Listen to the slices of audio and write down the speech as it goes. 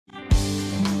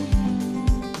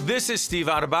This is Steve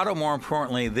Adubato. More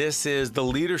importantly, this is the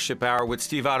Leadership Hour with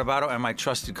Steve Adubato and my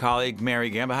trusted colleague, Mary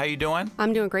Gamba. How are you doing?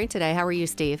 I'm doing great today. How are you,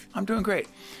 Steve? I'm doing great.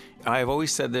 I've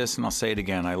always said this, and I'll say it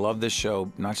again. I love this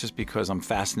show, not just because I'm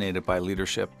fascinated by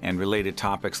leadership and related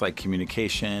topics like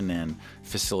communication and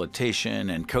facilitation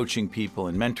and coaching people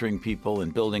and mentoring people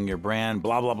and building your brand,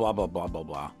 blah, blah, blah, blah, blah, blah,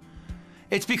 blah.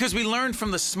 It's because we learn from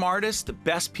the smartest, the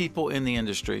best people in the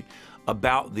industry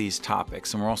about these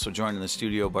topics. And we're also joined in the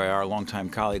studio by our longtime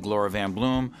colleague, Laura Van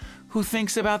Bloom, who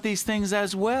thinks about these things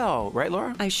as well. Right,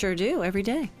 Laura? I sure do, every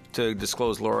day. To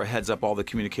disclose, Laura heads up all the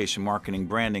communication, marketing,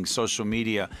 branding, social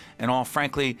media, and all,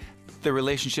 frankly, the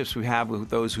relationships we have with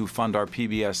those who fund our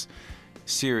PBS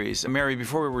series. Mary,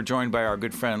 before we were joined by our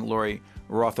good friend, Lori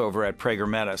Roth over at Prager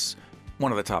Metis,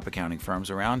 one of the top accounting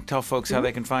firms around. Tell folks how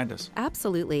they can find us.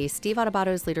 Absolutely. Steve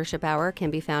Adubato's Leadership Hour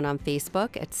can be found on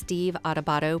Facebook at Steve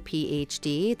Adubato,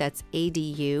 PhD. That's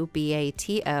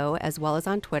Adubato, as well as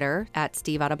on Twitter at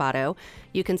Steve Adubato.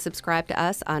 You can subscribe to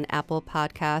us on Apple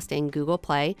Podcast and Google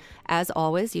Play. As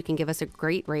always, you can give us a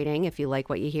great rating if you like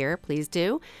what you hear. Please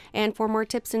do. And for more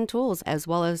tips and tools, as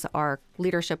well as our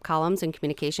leadership columns and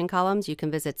communication columns, you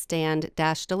can visit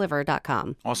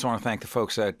stand-deliver.com. Also want to thank the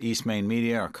folks at East Main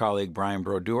Media, our colleague Brian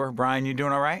Brodeur. Brian, you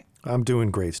doing all right? I'm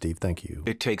doing great, Steve. Thank you.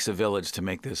 It takes a village to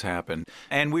make this happen.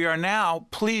 And we are now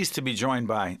pleased to be joined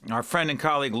by our friend and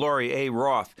colleague Lori A.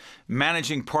 Roth,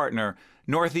 Managing Partner,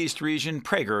 Northeast Region,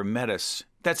 Prager Metis.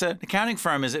 That's an accounting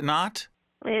firm, is it not?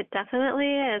 It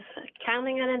definitely is.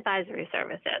 Accounting and advisory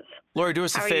services. Lori, do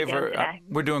us a How are you favor. doing today?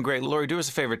 We're doing great. Lori, do us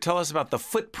a favor. Tell us about the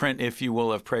footprint, if you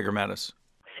will, of Prager Metis.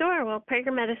 Sure. Well,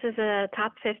 Prager Metis is a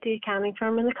top 50 accounting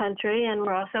firm in the country, and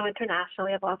we're also international.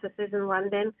 We have offices in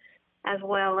London as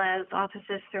well as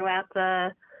offices throughout the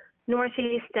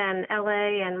Northeast and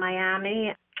LA and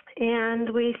Miami.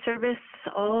 And we service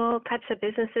all types of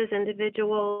businesses,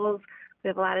 individuals. We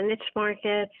have a lot of niche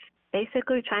markets.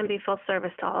 Basically, try and be full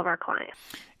service to all of our clients.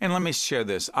 And let me share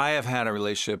this. I have had a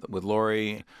relationship with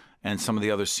Lori and some of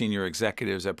the other senior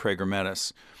executives at Prager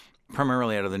Metis,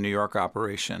 primarily out of the New York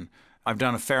operation. I've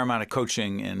done a fair amount of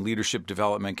coaching and leadership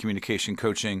development, communication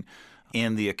coaching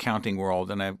in the accounting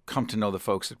world, and I've come to know the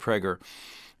folks at Prager.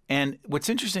 And what's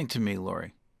interesting to me,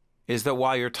 Lori, is that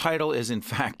while your title is, in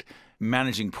fact,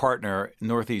 Managing Partner,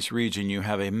 Northeast Region, you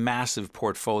have a massive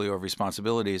portfolio of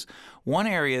responsibilities. One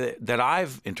area that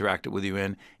I've interacted with you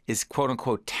in is,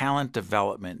 quote-unquote, talent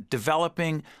development,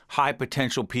 developing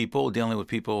high-potential people, dealing with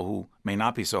people who may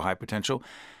not be so high potential.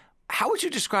 How would you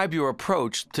describe your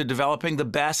approach to developing the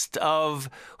best of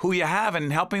who you have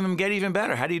and helping them get even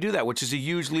better? How do you do that, which is a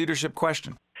huge leadership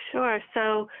question? Sure.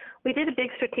 So we did a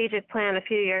big strategic plan a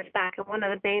few years back, and one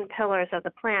of the main pillars of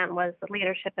the plan was the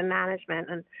leadership and management,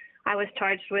 and I was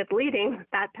charged with leading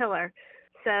that pillar.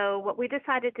 So what we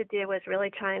decided to do was really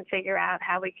try and figure out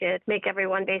how we could make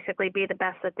everyone basically be the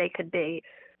best that they could be.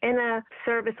 In a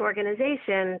service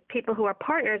organization, people who are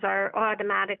partners are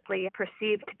automatically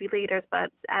perceived to be leaders, but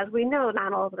as we know,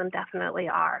 not all of them definitely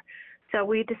are. So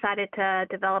we decided to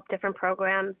develop different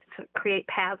programs, to create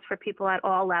paths for people at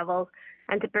all levels,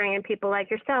 and to bring in people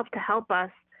like yourself to help us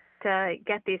to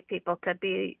get these people to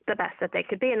be the best that they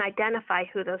could be and identify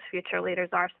who those future leaders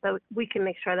are so that we can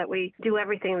make sure that we do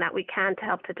everything that we can to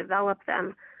help to develop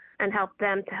them and help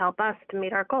them to help us to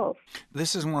meet our goals.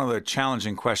 This is one of the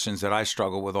challenging questions that I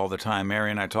struggle with all the time. Mary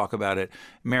and I talk about it.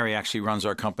 Mary actually runs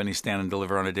our company, Stand and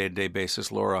Deliver, on a day-to-day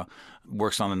basis. Laura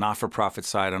works on the not-for-profit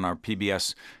side on our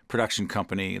PBS production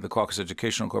company, the Caucus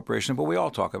Educational Corporation. But we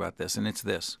all talk about this, and it's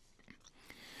this.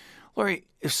 Lori,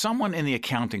 if someone in the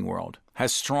accounting world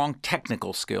has strong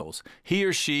technical skills, he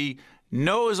or she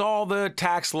knows all the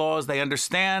tax laws, they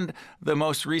understand the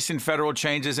most recent federal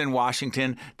changes in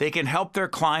Washington, they can help their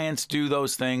clients do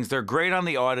those things, they're great on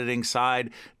the auditing side,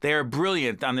 they're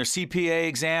brilliant on their CPA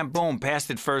exam, boom, passed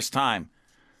it first time.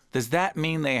 Does that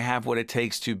mean they have what it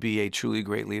takes to be a truly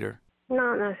great leader?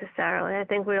 Not necessarily. I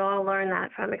think we all learn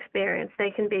that from experience.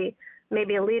 They can be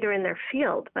maybe a leader in their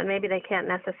field, but maybe they can't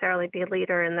necessarily be a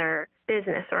leader in their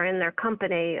business or in their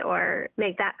company or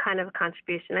make that kind of a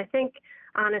contribution. I think,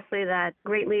 honestly, that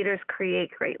great leaders create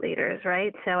great leaders,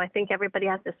 right? So I think everybody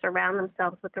has to surround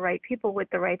themselves with the right people with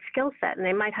the right skill set, and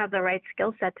they might have the right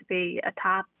skill set to be a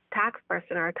top tax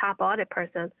person or a top audit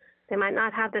person. They might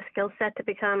not have the skill set to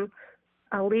become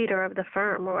a leader of the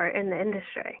firm or in the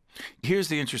industry. Here's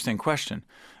the interesting question.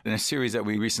 In a series that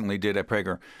we recently did at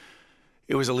Prager,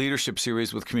 it was a leadership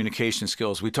series with communication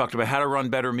skills. We talked about how to run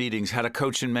better meetings, how to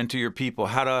coach and mentor your people,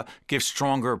 how to give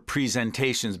stronger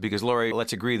presentations, because, Lori,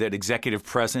 let's agree that executive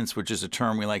presence, which is a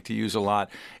term we like to use a lot,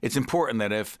 it's important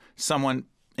that if someone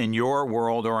in your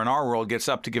world or in our world gets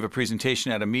up to give a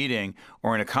presentation at a meeting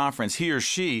or in a conference, he or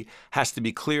she has to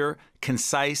be clear,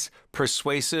 concise,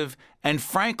 persuasive, and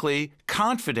frankly,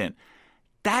 confident.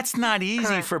 That's not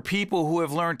easy for people who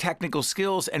have learned technical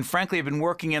skills and frankly have been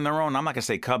working in their own, I'm not going to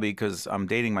say cubby because I'm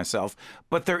dating myself,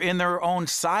 but they're in their own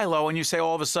silo, and you say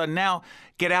all of a sudden now,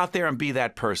 get out there and be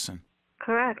that person.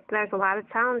 Correct. There's a lot of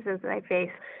challenges that I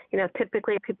face.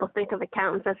 Typically people think of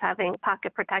accountants as having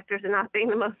pocket protectors and not being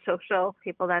the most social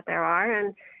people that there are.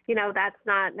 And, that's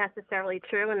not necessarily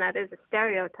true, and that is a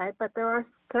stereotype, but there are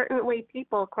certainly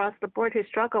people across the board who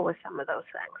struggle with some of those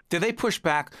things. Did they push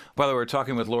back? By the way, we're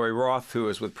talking with Lori Roth, who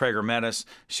is with Prager Metis.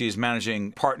 She's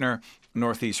managing partner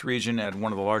Northeast region at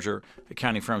one of the larger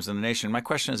accounting firms in the nation. My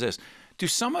question is this: do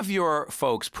some of your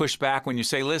folks push back when you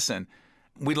say, listen,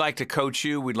 we'd like to coach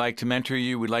you, we'd like to mentor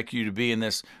you, we'd like you to be in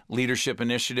this leadership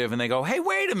initiative, and they go, hey,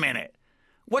 wait a minute,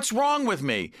 what's wrong with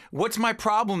me? What's my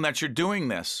problem that you're doing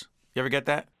this? You ever get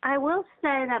that? I will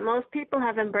say that most people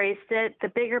have embraced it. The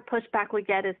bigger pushback we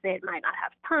get is they might not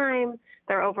have time,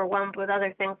 they're overwhelmed with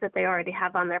other things that they already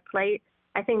have on their plate.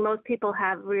 I think most people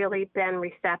have really been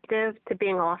receptive to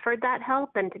being offered that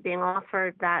help and to being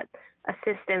offered that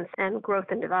assistance and growth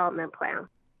and development plan.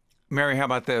 Mary, how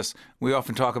about this? We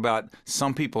often talk about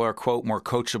some people are, quote, more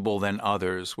coachable than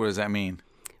others. What does that mean?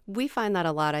 We find that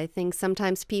a lot. I think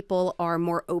sometimes people are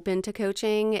more open to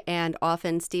coaching, and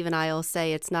often Steve and I will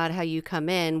say it's not how you come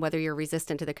in, whether you're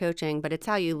resistant to the coaching, but it's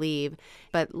how you leave.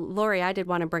 But Lori, I did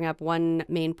want to bring up one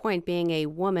main point. Being a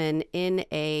woman in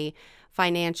a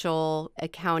financial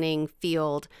accounting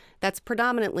field that's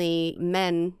predominantly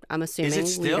men, I'm assuming, is it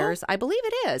still? Leaders. I believe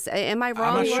it is. Am I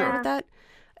wrong I'm not sure with that?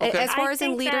 Okay. As far I as in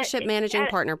think leadership that managing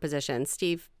partner positions,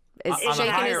 Steve is on shaking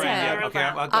the higher his end, head. yeah.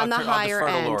 Okay, On the higher I'll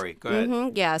defer end. to Lori. Go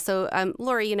ahead. Yeah. So,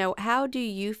 Lori, how do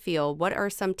you feel? What are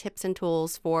some tips and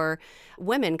tools for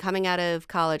women coming out of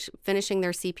college, finishing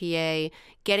their CPA,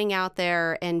 getting out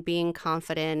there and being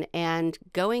confident and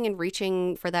going and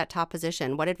reaching for that top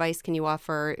position? What advice can you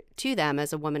offer to them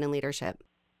as a woman in leadership?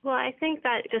 Well, I think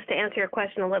that just to answer your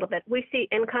question a little bit, we see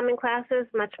incoming classes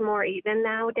much more even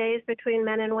nowadays between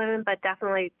men and women, but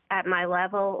definitely at my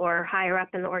level or higher up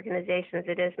in the organizations,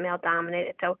 it is male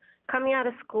dominated. So coming out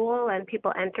of school and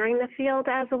people entering the field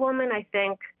as a woman, I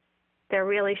think there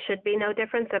really should be no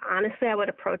difference. And honestly, I would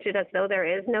approach it as though there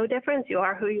is no difference. You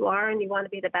are who you are, and you want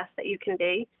to be the best that you can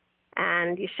be.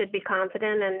 And you should be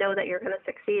confident and know that you're going to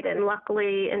succeed. And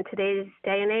luckily, in today's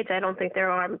day and age, I don't think there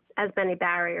are as many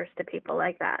barriers to people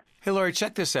like that. Hey, Lori,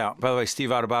 check this out. By the way,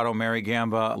 Steve Adubato, Mary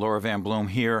Gamba, Laura Van Bloom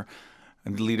here,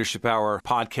 Leadership Hour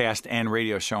podcast and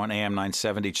radio show on AM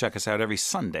 970. Check us out every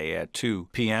Sunday at 2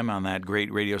 p.m. on that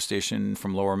great radio station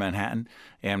from Lower Manhattan,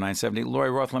 AM 970. Lori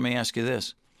Roth, let me ask you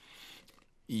this.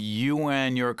 You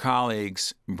and your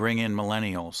colleagues bring in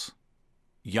millennials,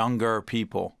 younger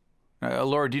people.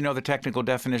 Laura, do you know the technical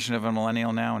definition of a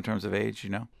millennial now in terms of age,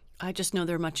 I just know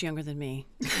they're much younger than me.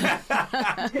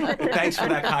 Thanks for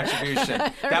that contribution.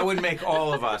 That would make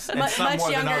all of us, and some much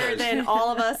more than younger others. than all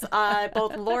of us,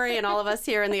 both Lori and all of us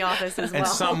here in the office as well. And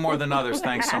some more than others.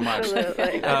 Thanks so much.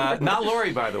 Absolutely. Not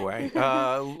Lori, by the way.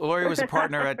 Lori was a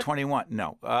partner at 21.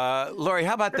 No. Lori,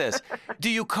 how about this?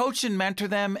 Do you coach and mentor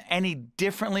them any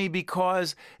differently?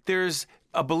 Because there's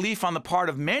a belief on the part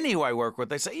of many who I work with.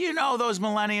 They say, those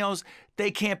millennials,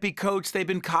 they can't be coached. They've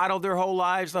been coddled their whole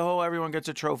lives. Everyone gets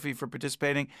a trophy for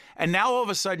participating. And now all of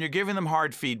a sudden you're giving them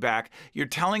hard feedback. You're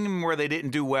telling them where they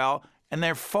didn't do well, and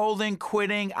they're folding,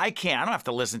 quitting. I don't have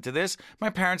to listen to this. My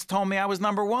parents told me I was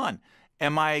number one.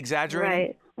 Am I exaggerating?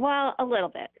 Right. Well, a little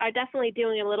bit. I'm definitely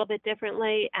doing it a little bit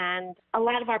differently, and a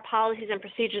lot of our policies and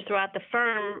procedures throughout the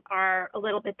firm are a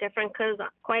little bit different because,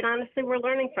 quite honestly, we're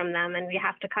learning from them, and we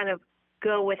have to kind of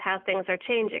go with how things are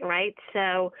changing, right?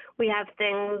 So we have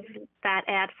things that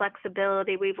add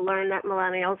flexibility. We've learned that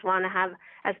millennials want to have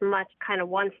as much kind of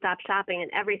one-stop shopping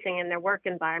and everything in their work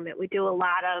environment. We do a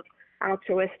lot of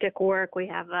altruistic work. We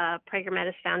have a Prager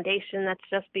Metis Foundation that's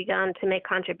just begun to make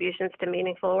contributions to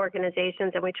meaningful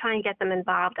organizations, and we try and get them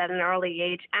involved at an early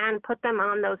age and put them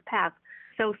on those paths.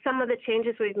 So some of the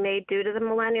changes we've made due to the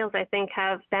millennials, I think,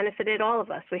 have benefited all of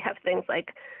us. We have things like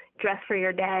dress for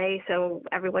your day, so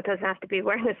everyone doesn't have to be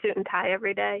wearing a suit and tie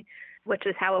every day, which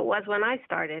is how it was when I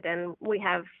started. And we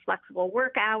have flexible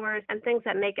work hours and things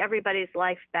that make everybody's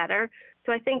life better.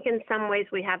 So I think in some ways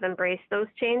we have embraced those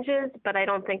changes, but I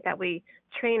don't think that we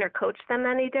train or coach them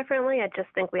any differently. I just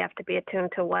think we have to be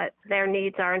attuned to what their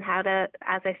needs are and how to,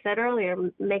 as I said earlier,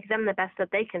 make them the best that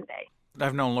they can be.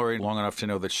 I've known Lori long enough to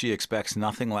know that she expects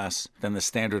nothing less than the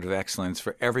standard of excellence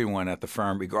for everyone at the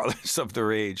firm, regardless of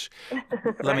their age.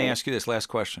 Let me ask you this last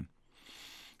question.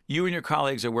 You and your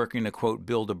colleagues are working to, quote,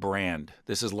 build a brand.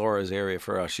 This is Laura's area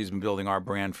for us. She's been building our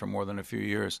brand for more than a few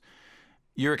years.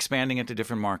 You're expanding into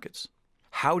different markets.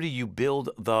 How do you build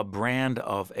the brand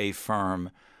of a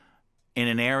firm in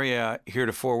an area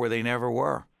heretofore where they never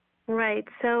were? Right.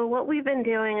 So what we've been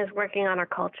doing is working on our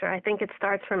culture. I think it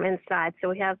starts from inside. So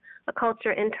we have a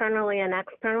culture internally and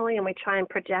externally, and we try and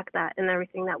project that in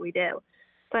everything that we do.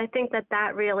 So I think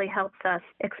that really helps us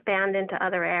expand into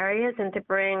other areas and to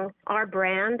bring our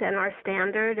brand and our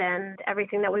standard and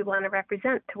everything that we want to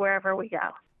represent to wherever we go.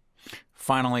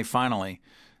 Finally,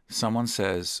 someone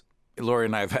says, Lori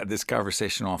and I have had this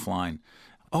conversation offline.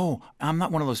 Oh, I'm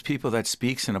not one of those people that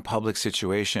speaks in a public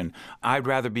situation. I'd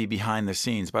rather be behind the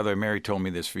scenes. By the way, Mary told me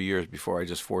this for years before I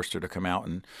just forced her to come out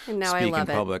and now speak I love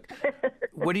in public.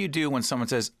 What do you do when someone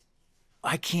says,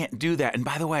 I can't do that? And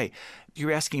by the way,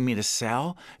 you're asking me to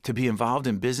sell, to be involved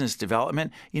in business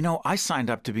development? You know, I signed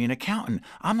up to be an accountant.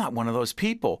 I'm not one of those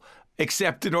people.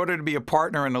 Except in order to be a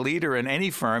partner and a leader in any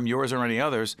firm, yours or any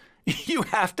others, you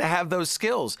have to have those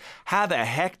skills. How the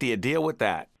heck do you deal with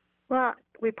that? Well,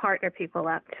 we partner people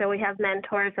up. So we have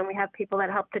mentors and we have people that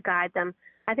help to guide them.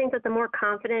 I think that the more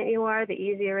confident you are, the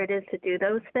easier it is to do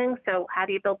those things. So how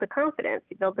do you build the confidence?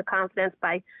 You build the confidence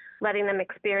by letting them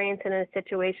experience in a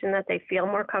situation that they feel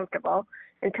more comfortable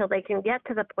until they can get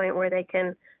to the point where they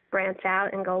can branch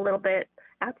out and go a little bit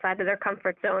outside of their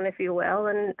comfort zone, if you will.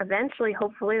 And eventually,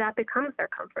 hopefully, that becomes their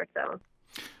comfort zone.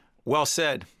 Well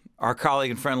said. Our colleague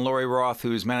and friend Lori Roth,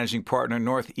 who's managing partner,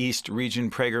 Northeast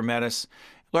Region, Prager Metis.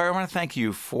 Lori, I want to thank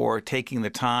you for taking the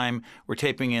time. We're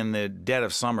taping in the dead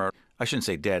of summer. I shouldn't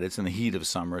say dead. It's in the heat of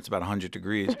summer. It's about 100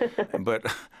 degrees. But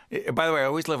by the way, I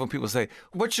always love when people say,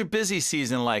 what's your busy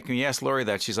season like? And you ask Lori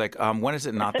that. She's like, when is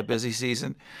it not the busy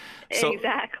season?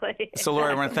 Exactly. So,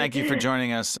 Lori, I want to thank you for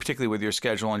joining us, particularly with your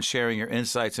schedule and sharing your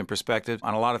insights and perspective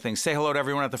on a lot of things. Say hello to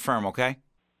everyone at the firm, okay?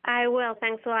 I will.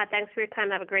 Thanks a lot. Thanks for your time.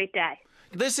 Have a great day.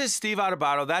 This is Steve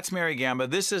Adubato. That's Mary Gamba.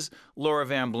 This is Laura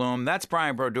Van Bloom. That's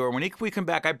Brian Brodeur. When we come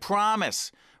back, I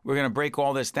promise we're going to break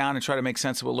all this down and try to make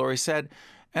sense of what Lori said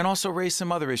and also raise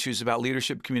some other issues about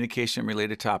leadership, communication, and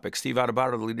related topics. Steve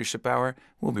Adubato, The Leadership Hour.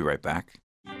 We'll be right back.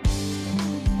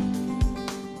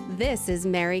 This is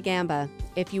Mary Gamba.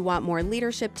 If you want more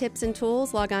leadership tips and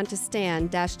tools, log on to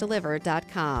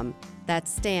stand-deliver.com.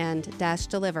 That's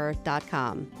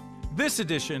stand-deliver.com. This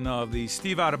edition of the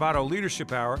Steve Adubato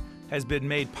Leadership Hour has been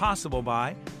made possible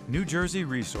by New Jersey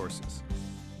Resources.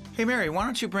 Hey, Mary, why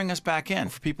don't you bring us back in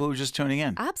for people who are just tuning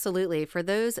in? Absolutely. For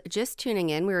those just tuning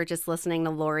in, we were just listening to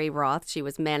Lori Roth. She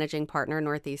was managing partner,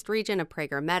 Northeast Region of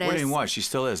Prager Metis. What do you mean, what? She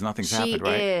still is. Nothing's happened,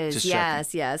 right? She is. Just yes,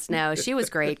 checking. yes. No, she was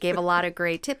great. Gave a lot of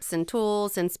great tips and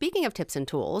tools. And speaking of tips and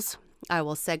tools, I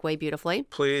will segue beautifully.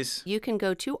 Please. You can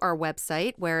go to our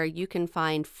website where you can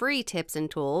find free tips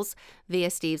and tools via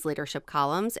Steve's leadership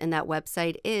columns, and that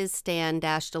website is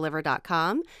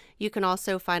stand-deliver.com. You can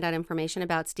also find out information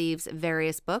about Steve's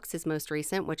various books, his most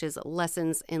recent, which is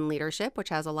Lessons in Leadership, which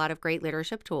has a lot of great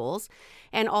leadership tools.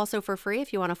 And also for free,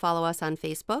 if you want to follow us on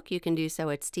Facebook, you can do so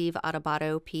at Steve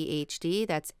Adubato, PhD.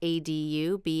 That's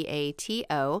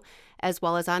Adubato, as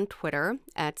well as on Twitter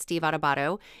at Steve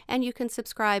Adubato. And you can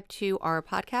subscribe to our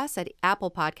podcast at Apple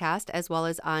Podcast, as well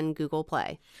as on Google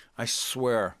Play. I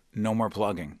swear, no more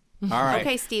plugging. All right.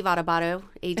 Okay, Steve Adubato,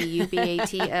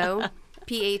 Adubato.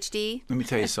 PhD. Let me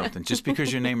tell you something. Just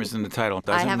because your name is in the title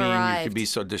doesn't mean you can be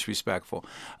so disrespectful.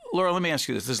 Laura, let me ask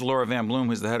you this. This is Laura Van Bloom,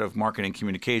 who's the head of marketing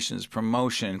communications,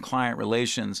 promotion, client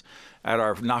relations at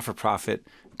our not-for-profit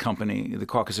company, the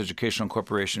Caucus Educational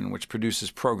Corporation, which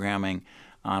produces programming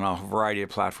on a variety of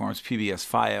platforms, PBS,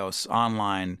 FiOS,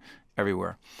 online,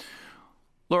 everywhere.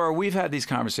 Laura, we've had these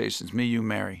conversations, me, you,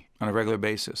 Mary, on a regular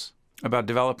basis, about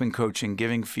developing coaching,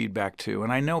 giving feedback to.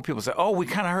 And I know people say, oh, we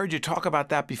kind of heard you talk about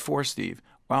that before, Steve.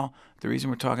 Well, the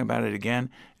reason we're talking about it again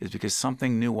is because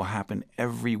something new will happen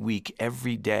every week,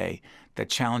 every day that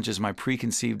challenges my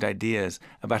preconceived ideas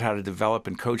about how to develop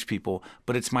and coach people.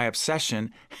 But it's my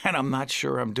obsession, and I'm not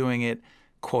sure I'm doing it,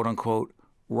 quote unquote,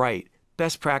 right.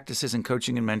 Best practices in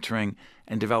coaching and mentoring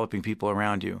and developing people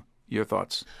around you. Your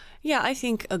thoughts? Yeah, I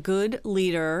think a good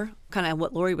leader, kind of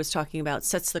what Lori was talking about,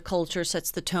 sets the culture,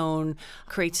 sets the tone,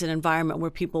 creates an environment where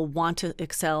people want to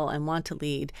excel and want to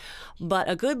lead. But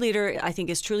a good leader, I think,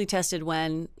 is truly tested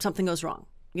when something goes wrong.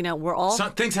 You know, we're all...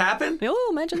 Things happen? Oh,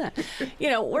 imagine that. You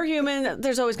know, we're human.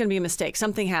 There's always going to be a mistake.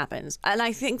 Something happens. And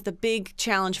I think the big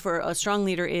challenge for a strong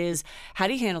leader is, how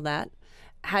do you handle that?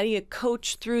 How do you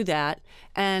coach through that,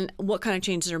 and what kind of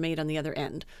changes are made on the other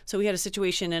end? So we had a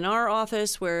situation in our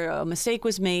office where a mistake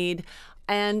was made,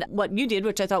 And what you did,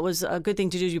 which I thought was a good thing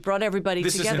to do, is you brought everybody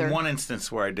together. This is in one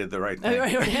instance where I did the right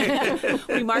thing.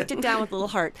 We marked it down with a little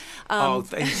heart.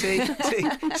 See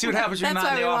what happens when you're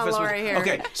not in the office.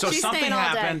 Okay, so She's something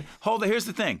happened. Hold on, here's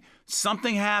the thing.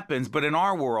 Something happens, but in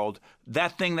our world,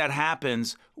 that thing that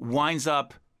happens winds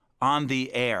up on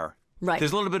the air. Right.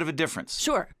 There's a little bit of a difference.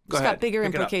 Sure. Go It's ahead. got bigger Pick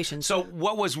it up. implications. So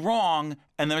what was wrong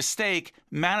and the mistake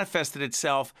manifested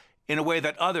itself in a way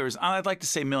that others, I'd like to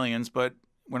say millions, but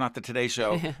we're not the Today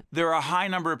Show. There are a high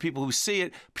number of people who see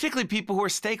it, particularly people who are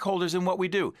stakeholders in what we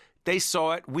do. They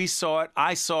saw it, we saw it,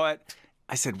 I saw it.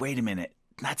 I said, wait a minute,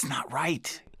 that's not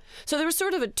right. So there was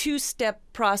sort of a two-step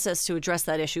process to address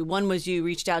that issue. One was you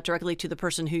reached out directly to the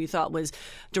person who you thought was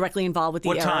directly involved with the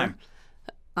error. What time?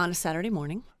 On a Saturday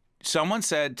morning. Someone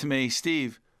said to me,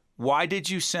 Steve, why did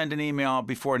you send an email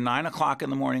before 9 o'clock in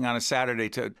the morning on a Saturday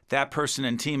to that person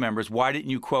and team members? Why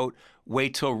didn't you, quote,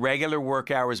 wait till regular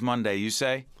work hours Monday? You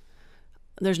say?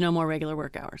 There's no more regular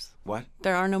work hours. What?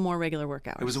 There are no more regular work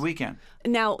hours. It was a weekend.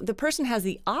 Now, the person has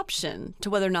the option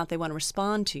to whether or not they want to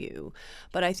respond to you.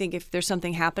 But I think if there's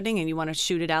something happening and you want to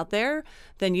shoot it out there,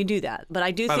 then you do that. But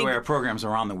I do By think... the way, our programs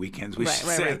are on the weekends. We should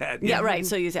say that. Yeah, right.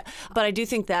 So you say, but I do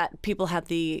think that people have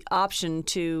the option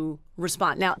to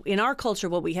respond. Now, in our culture,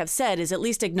 what we have said is at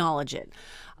least acknowledge it.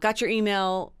 Got your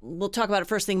email. We'll talk about it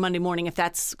first thing Monday morning if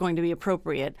that's going to be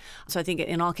appropriate. So I think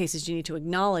in all cases, you need to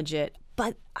acknowledge it.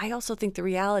 But I also think the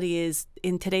reality is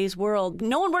in today's world,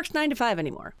 no one works 9 to 5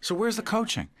 anymore. So where's the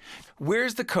coaching?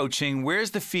 Where's the coaching?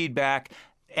 Where's the feedback?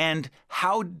 And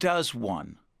how does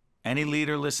one, any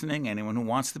leader listening, anyone who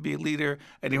wants to be a leader,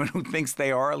 anyone who thinks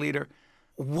they are a leader,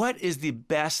 what is the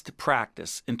best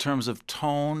practice in terms of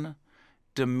tone,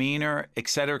 demeanor, et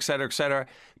cetera, et cetera, et cetera,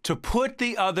 to put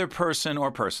the other person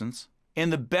or persons in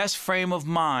the best frame of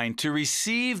mind to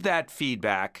receive that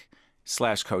feedback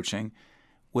 / coaching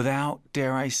without,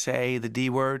 dare I say, the D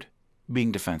word,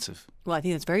 being defensive? Well, I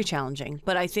think that's very challenging.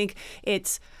 But I think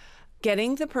it's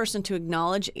getting the person to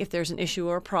acknowledge if there's an issue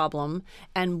or a problem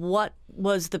and what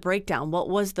was the breakdown, what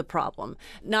was the problem.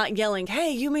 Not yelling, hey,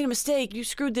 you made a mistake, you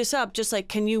screwed this up. Just like,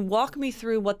 can you walk me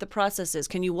through what the process is?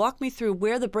 Can you walk me through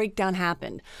where the breakdown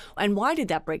happened? And why did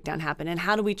that breakdown happen? And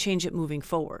how do we change it moving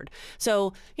forward?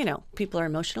 So, you know, people are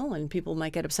emotional and people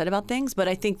might get upset about things. But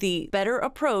I think the better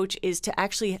approach is to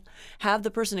actually have the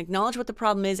person acknowledge what the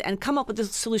problem is and come up with the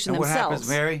solution and themselves. What happens,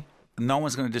 Mary? No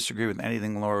one's going to disagree with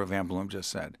anything Laura Van Bloom just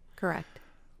said. Correct.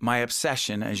 My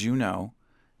obsession, as you know,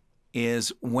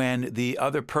 is when the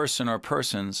other person or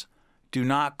persons do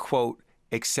not, quote,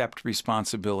 accept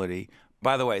responsibility.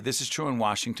 By the way, this is true in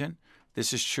Washington.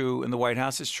 This is true in the White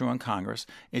House. It's true in Congress.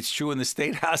 It's true in the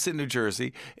State House in New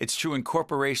Jersey. It's true in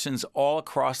corporations all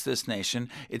across this nation.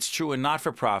 It's true in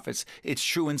not-for-profits. It's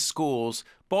true in schools.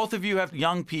 Both of you have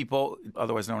young people,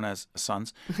 otherwise known as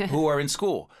sons, who are in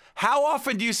school. How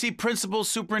often do you see principals,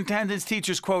 superintendents,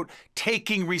 teachers, quote,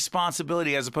 taking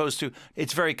responsibility as opposed to,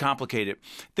 it's very complicated.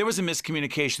 There was a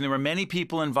miscommunication. There were many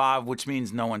people involved, which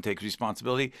means no one takes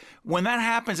responsibility. When that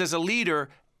happens as a leader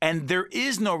and there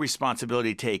is no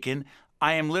responsibility taken,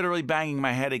 I am literally banging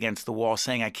my head against the wall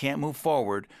saying I can't move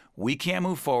forward, we can't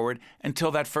move forward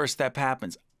until that first step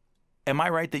happens. Am I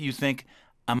right that you think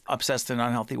I'm obsessed in an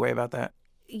unhealthy way about that?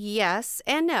 Yes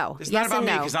and no. It's yes not about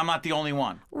me no. because I'm not the only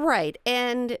one. Right.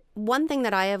 And one thing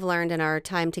that I have learned in our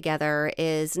time together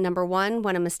is, number one,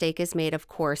 when a mistake is made, of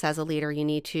course, as a leader, you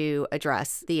need to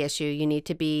address the issue. You need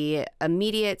to be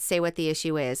immediate, say what the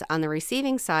issue is. On the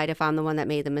receiving side, if I'm the one that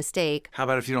made the mistake. How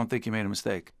about if you don't think you made a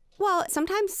mistake? Well,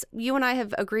 sometimes you and I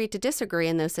have agreed to disagree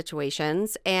in those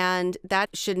situations, and that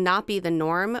should not be the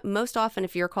norm. Most often,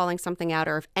 if you're calling something out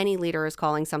or if any leader is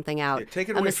calling something out, Yeah, take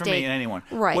it away from me and anyone.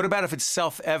 Right. What about if it's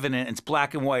self-evident, it's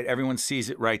black and white, everyone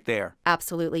sees it right there?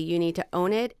 Absolutely. You need to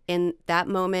own it. In that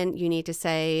moment, you need to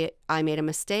say, I made a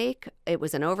mistake. It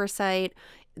was an oversight.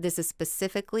 This is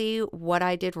specifically what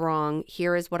I did wrong.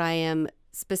 Here is what I am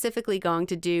specifically going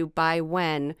to do by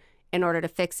when in order to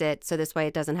fix it, so this way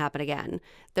it doesn't happen again.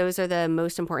 Those are the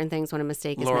most important things when a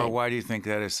mistake is made. Laura, why do you think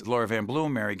that is? Laura Van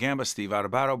Bloom, Mary Gamba, Steve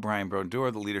Adubato, Brian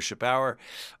Brodeur, The Leadership Hour.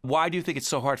 Why do you think it's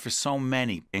so hard for so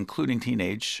many, including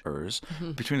teenagers,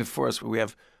 between the four of us? We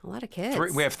have a lot of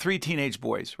kids. We have 3 teenage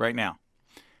boys right now.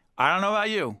 I don't know about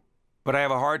you, but I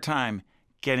have a hard time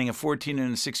getting a 14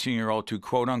 and a 16-year-old to,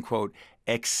 quote unquote,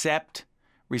 accept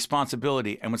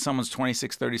responsibility. And when someone's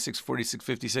 26, 36, 46,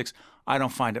 56, I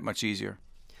don't find it much easier.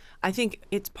 I think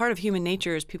it's part of human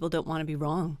nature is people don't want to be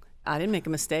wrong. I didn't make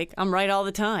a mistake. I'm right all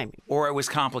the time. Or it was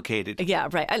complicated. Yeah,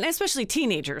 right. And especially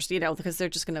teenagers, because they're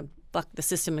just going to buck the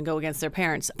system and go against their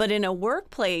parents. But in a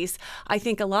workplace, I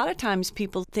think a lot of times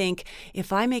people think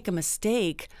if I make a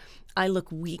mistake, I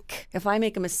look weak. If I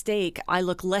make a mistake, I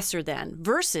look lesser than.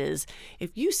 Versus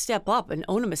if you step up and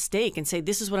own a mistake and say,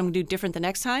 this is what I'm going to do different the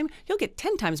next time, you'll get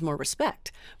 10 times more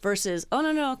respect. Versus, oh,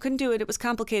 no, couldn't do it. It was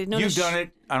complicated. No, You've done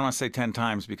it. I don't want to say 10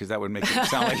 times because that would make it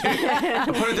sound like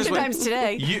it. Put it this 10 way. times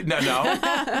today.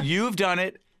 No. You've done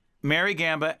it. Mary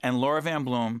Gamba and Laura Van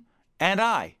Bloom and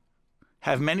I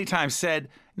have many times said,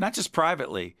 not just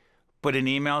privately, but in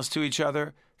emails to each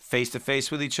other,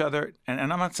 face-to-face with each other. And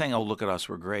I'm not saying, oh, look at us,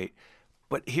 we're great.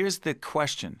 But here's the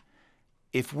question.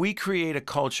 If we create a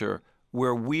culture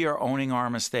where we are owning our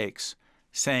mistakes,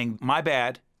 saying, my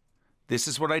bad, this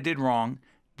is what I did wrong,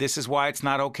 this is why it's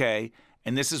not okay,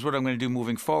 and this is what I'm going to do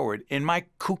moving forward. In my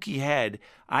kooky head,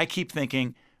 I keep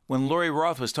thinking, when Lori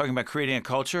Roth was talking about creating a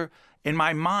culture, in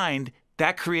my mind,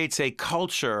 that creates a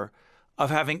culture of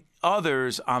having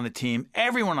others on the team,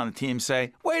 everyone on the team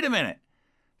say, wait a minute,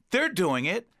 they're doing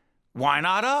it. Why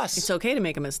not us? It's okay to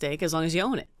make a mistake as long as you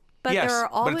own it. But yes, there are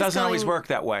always but it doesn't always work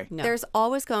that way. No. There's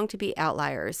always going to be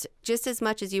outliers. Just as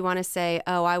much as you want to say,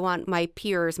 oh, I want my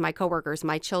peers, my coworkers,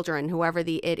 my children, whoever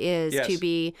it is, Yes. to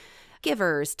be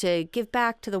givers, to give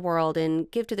back to the world and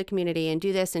give to the community and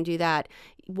do this and do that.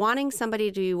 Wanting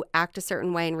somebody to act a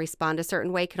certain way and respond a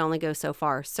certain way can only go so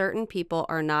far. Certain people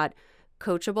are not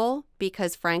coachable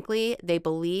because, frankly, they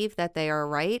believe that they are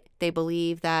right. They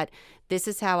believe that this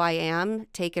is how I am,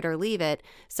 take it or leave it.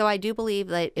 So I do believe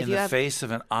that if In you the have face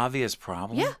of an obvious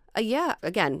problem? Yeah.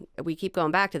 Again, we keep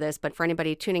going back to this, but for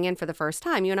anybody tuning in for the first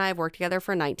time, you and I have worked together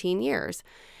for 19 years.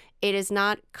 It is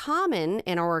not common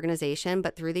in our organization,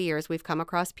 but through the years, we've come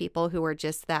across people who are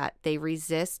just that. They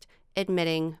resist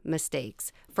admitting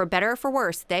mistakes. For better or for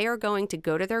worse, they are going to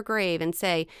go to their grave and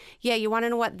say, yeah, you want to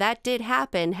know what? That did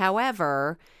happen.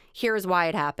 However, here's why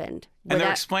it happened. And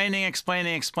they're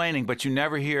explaining, but you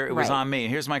never hear it was Right. on me.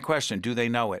 Here's my question. Do they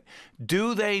know it?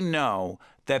 Do they know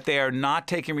that they are not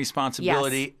taking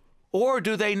responsibility? Yes. Or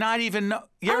do they not even know?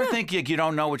 You ever think you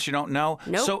don't know what you don't know?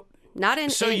 Nope.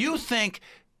 So you think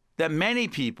that many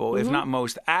people, if not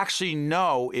most, actually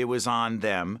know it was on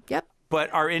them, Yep.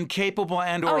 but are incapable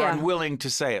and or yeah. unwilling to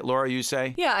say it. Laura, you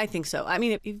say? Yeah, I think so. I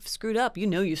mean, if you've screwed up, you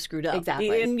know you've screwed up.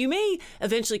 Exactly. And you may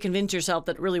eventually convince yourself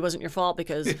that it really wasn't your fault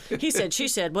because he said, she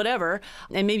said, whatever.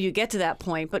 And maybe you get to that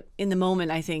point. But in the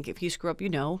moment, I think if you screw up, you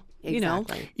know.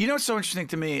 Exactly. You know what's so interesting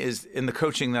to me is in the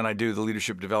coaching that I do, the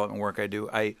leadership development work I do,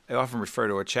 I often refer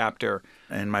to a chapter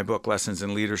in my book, Lessons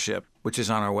in Leadership, which is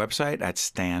on our website at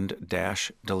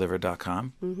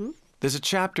stand-deliver.com. Mm-hmm. There's a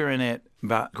chapter in it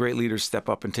about great leaders step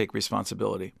up and take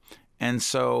responsibility. And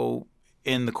so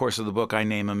in the course of the book, I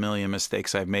name a million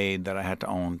mistakes I've made that I had to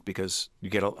own because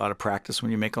you get a lot of practice when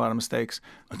you make a lot of mistakes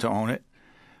to own it.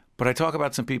 But I talk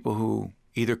about some people who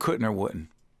either couldn't or wouldn't.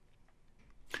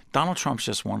 Donald Trump's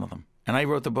just one of them. And I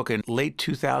wrote the book in late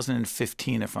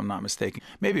 2015, if I'm not mistaken.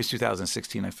 Maybe it was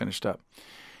 2016 I finished up.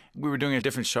 We were doing a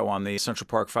different show on the Central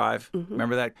Park Five. Mm-hmm.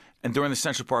 Remember that? And during the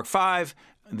Central Park Five,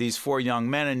 these four young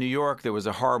men in New York, there was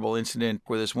a horrible incident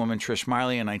where this woman, Trish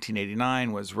Miley, in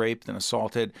 1989 was raped and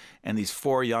assaulted. And these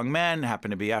four young men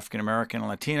happened to be African-American and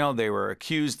Latino. They were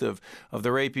accused of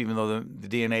the rape, even though the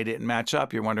DNA didn't match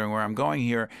up. You're wondering where I'm going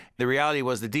here. The reality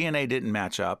was the DNA didn't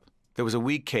match up. There was a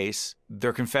weak case.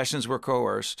 Their confessions were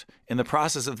coerced. In the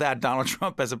process of that, Donald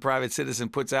Trump, as a private citizen,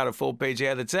 puts out a full-page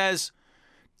ad that says,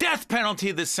 death penalty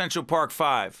to the Central Park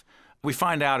Five. We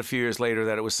find out a few years later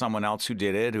that it was someone else who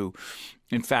did it, who,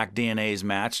 in fact, DNA's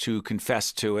matched, who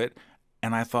confessed to it.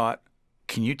 And I thought,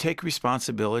 can you take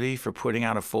responsibility for putting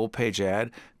out a full-page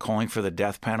ad calling for the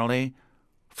death penalty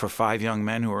for five young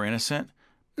men who are innocent?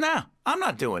 No, I'm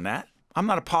not doing that. I'm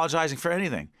not apologizing for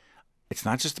anything. It's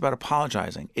not just about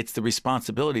apologizing. It's the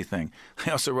responsibility thing.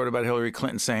 I also wrote about Hillary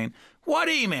Clinton saying, what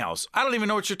emails? I don't even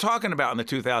know what you're talking about in the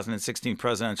 2016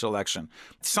 presidential election.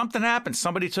 Something happened.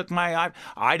 Somebody took my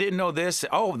I didn't know this.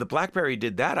 Oh, the BlackBerry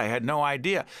did that. I had no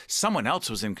idea. Someone else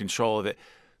was in control of it.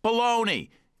 Baloney.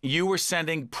 You were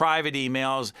sending private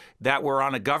emails that were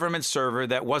on a government server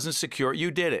that wasn't secure.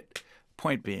 You did it.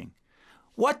 Point being,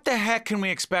 what the heck can we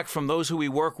expect from those who we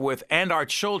work with and our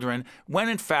children when,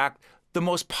 in fact, the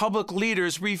most public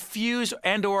leaders refuse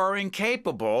and or are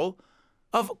incapable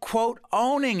of, quote,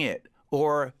 owning it?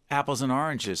 Or apples and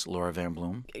oranges, Laura Van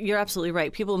Bloom. You're absolutely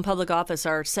right. People in public office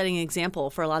are setting an example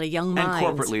for a lot of young minds. And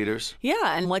corporate leaders.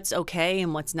 Yeah, and what's okay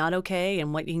and what's not okay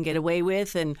and what you can get away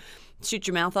with and shoot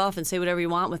your mouth off and say whatever you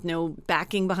want with no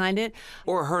backing behind it.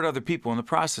 Or hurt other people in the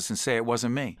process and say it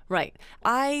wasn't me. Right.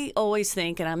 I always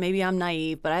think, and maybe I'm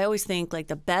naive, but I always think like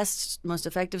the best, most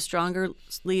effective, stronger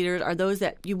leaders are those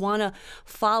that you want to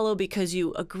follow because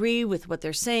you agree with what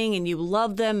they're saying and you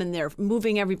love them and they're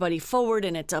moving everybody forward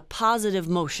and it's a positive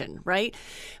motion, right?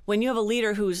 When you have a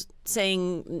leader who's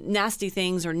saying nasty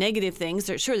things or negative things.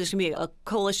 Sure, there's going to be a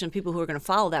coalition of people who are going to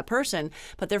follow that person,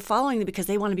 but they're following them because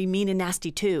they want to be mean and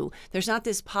nasty too. There's not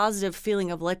this positive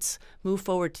feeling of let's move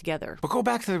forward together. But go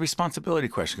back to the responsibility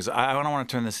question, because I don't want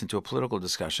to turn this into a political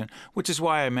discussion, which is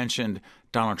why I mentioned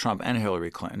Donald Trump and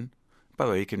Hillary Clinton. By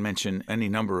the way, you can mention any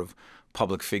number of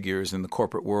public figures in the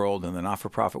corporate world and the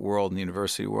not-for-profit world and the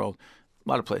university world, a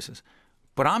lot of places.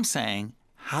 But I'm saying,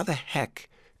 how the heck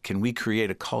can we create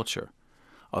a culture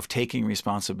of taking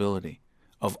responsibility,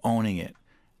 of owning it,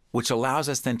 which allows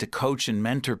us then to coach and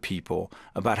mentor people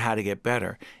about how to get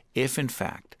better, if in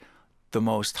fact the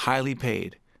most highly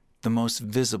paid, the most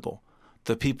visible,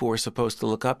 the people we're supposed to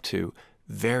look up to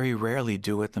very rarely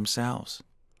do it themselves?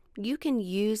 You can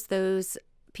use those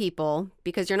people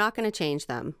because you're not going to change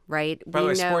them, right? By the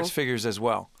way, sports figures as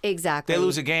well. Exactly. They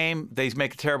lose a game, they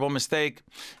make a terrible mistake.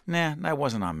 Nah, that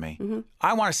wasn't on me.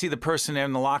 I want to see the person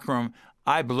in the locker room.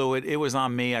 I blew it. It was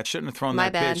on me. I shouldn't have thrown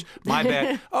that pitch. My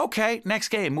bad. Okay, next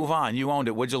game. Move on. You owned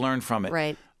it. What'd you learn from it?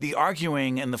 Right. The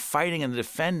arguing and the fighting and the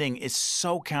defending is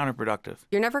so counterproductive.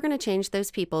 You're never going to change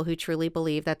those people who truly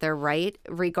believe that they're right,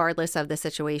 regardless of the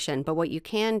situation. But what you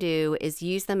can do is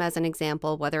use them as an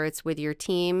example, whether it's with your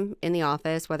team in the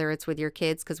office, whether it's with your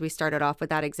kids, because we started off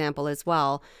with that example as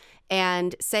well,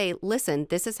 and say, listen,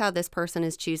 this is how this person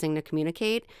is choosing to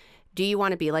communicate. Do you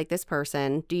want to be like this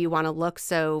person? Do you want to look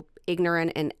so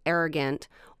ignorant and arrogant?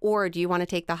 Or do you want to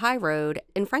take the high road?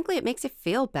 And frankly, it makes you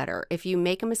feel better. If you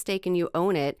make a mistake and you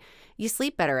own it, you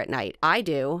sleep better at night. I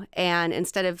do. And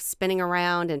instead of spinning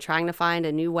around and trying to find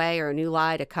a new way or a new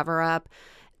lie to cover up,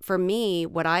 for me,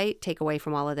 what I take away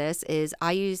from all of this is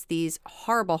I use these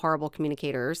horrible, horrible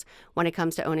communicators when it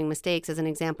comes to owning mistakes as an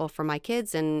example for my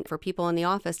kids and for people in the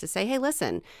office to say, hey,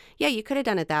 listen, yeah, you could have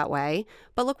done it that way,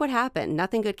 but look what happened.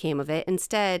 Nothing good came of it.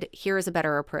 Instead, here is a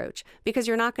better approach. Because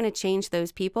you're not going to change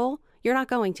those people. You're not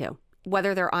going to,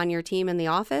 whether they're on your team in the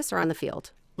office or on the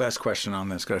field. Last question on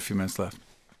this. Got a few minutes left.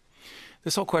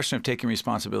 This whole question of taking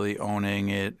responsibility, owning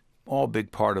it, all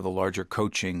big part of the larger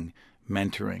coaching,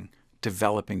 mentoring,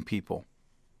 developing people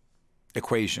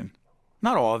equation.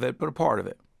 Not all of it, but a part of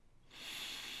it.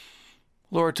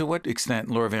 Laura, to what extent,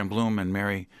 Laura Van Bloom and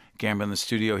Mary Gamba in the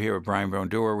studio here with Brian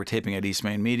Brown-Doer, we're taping at East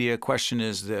Main Media. Question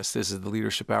is this is the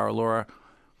Leadership Hour, Laura.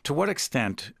 To what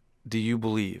extent do you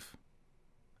believe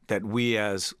that we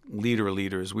as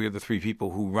leaders, we are the three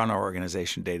people who run our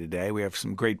organization day to day. We have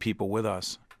some great people with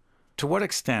us. To what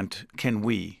extent can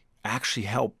we actually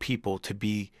help people to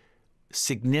be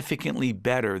significantly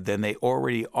better than they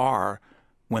already are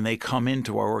when they come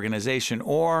into our organization?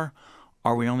 Or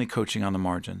are we only coaching on the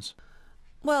margins?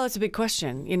 Well, it's a big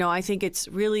question. I think it's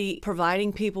really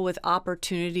providing people with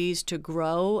opportunities to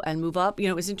grow and move up.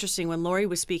 It was interesting when Lori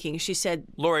was speaking, she said...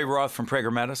 Lori Roth from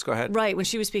Prager Metis, go ahead. Right. When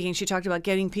she was speaking, she talked about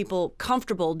getting people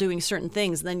comfortable doing certain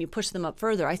things, and then you push them up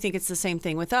further. I think it's the same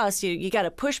thing with us. You got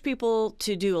to push people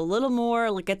to do a little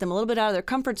more, get them a little bit out of their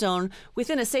comfort zone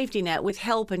within a safety net with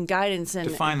help and guidance. And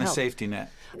define the help. Safety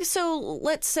net. So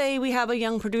let's say we have a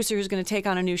young producer who's going to take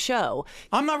on a new show.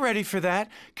 I'm not ready for that.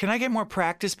 Can I get more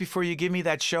practice before you give me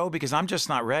that show? Because I'm just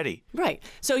not ready. Right.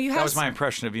 So you have... That was my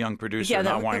impression of a young producer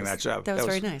not wanting that job. That was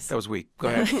very nice. That was weak. Go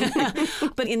ahead.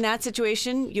 But in that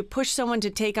situation, you push someone to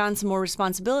take on some more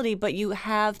responsibility, but you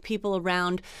have people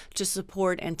around to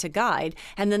support and to guide.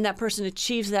 And then that person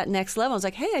achieves that next level. It's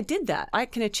like, hey, I did that. I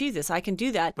can achieve this. I can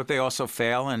do that. But they also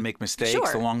fail and make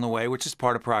mistakes along the way, which is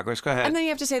part of progress. Go ahead. And then you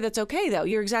have to say that's okay, though.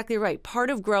 You're exactly right. Part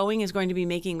of growing is going to be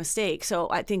making mistakes. So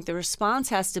I think the response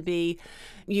has to be,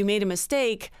 you made a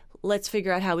mistake, let's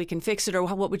figure out how we can fix it, or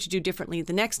what would you do differently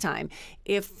the next time.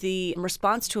 If the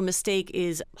response to a mistake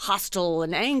is hostile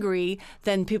and angry,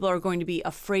 then people are going to be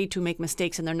afraid to make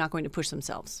mistakes and they're not going to push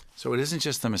themselves. So it isn't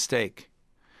just a mistake.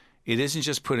 It isn't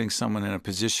just putting someone in a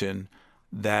position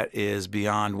that is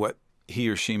beyond what he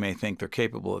or she may think they're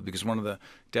capable of. Because one of the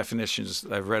definitions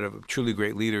I've read of a truly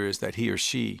great leader is that he or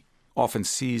she often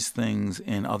sees things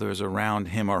in others around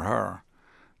him or her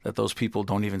that those people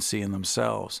don't even see in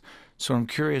themselves. So what I'm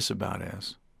curious about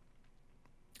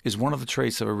is one of the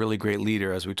traits of a really great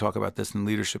leader, as we talk about this in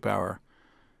Leadership Hour,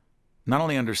 not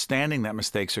only understanding that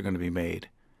mistakes are going to be made,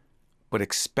 but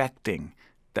expecting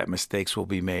that mistakes will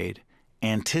be made,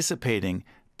 anticipating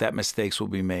that mistakes will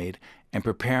be made, and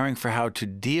preparing for how to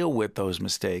deal with those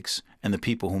mistakes and the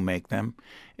people who make them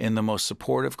in the most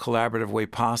supportive, collaborative way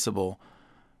possible.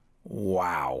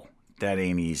 Wow, that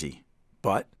ain't easy.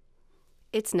 But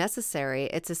It's necessary.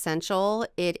 It's essential.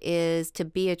 It is to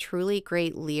be a truly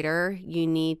great leader. You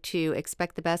need to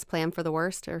expect the best, plan for the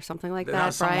worst, or something like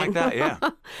that, Something Brian. like that, yeah.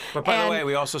 But by the way,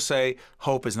 we also say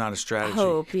hope is not a strategy.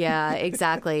 Hope, yeah,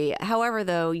 exactly. However,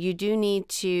 though, you do need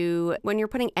to, when you're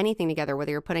putting anything together,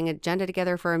 whether you're putting an agenda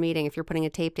together for a meeting, if you're putting a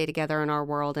tape day together in our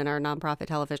world, in our nonprofit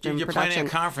television You're production. planning a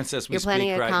conference as we You're planning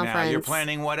speak a right now. conference. You're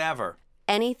planning whatever.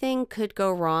 Anything could go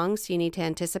wrong, so you need to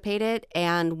anticipate it.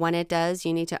 And when it does,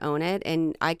 you need to own it.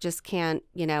 And I just can't,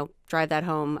 drive that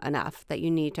home enough that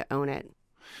you need to own it.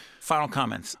 Final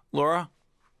comments. Laura,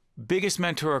 biggest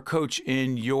mentor or coach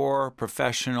in your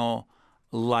professional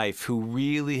life who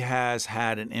really has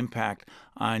had an impact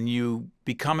on you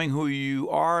becoming who you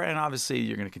are, and obviously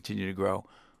you're going to continue to grow.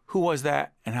 Who was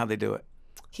that and how'd they do it?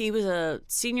 He was a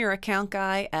senior account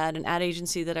guy at an ad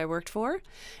agency that I worked for,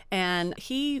 and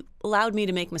he allowed me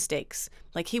to make mistakes.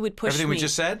 Like, he would push Everything me. we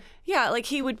just said? Yeah, like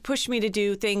he would push me to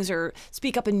do things or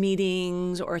speak up in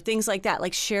meetings or things like that.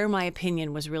 Like, share my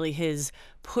opinion was really his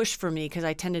push for me because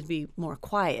I tended to be more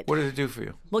quiet. What did it do for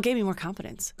you? Well, it gave me more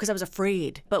confidence because I was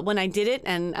afraid. But when I did it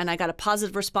and I got a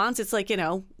positive response, it's like,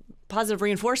 positive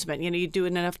reinforcement. You do it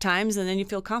enough times and then you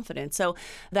feel confident. So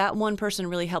that one person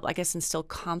really helped, I guess, instill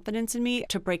confidence in me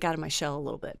to break out of my shell a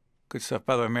little bit. Good stuff.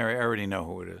 By the way, Mary, I already know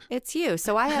who it is. It's you.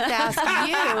 So I have to ask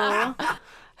you.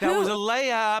 That was a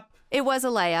layup. It was a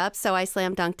layup, so I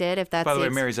slam dunked it. If that's By the way,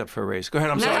 Mary's up for a raise. Go ahead.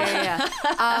 I'm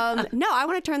sorry. No, I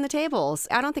want to turn the tables.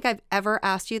 I don't think I've ever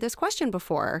asked you this question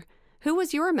before. Who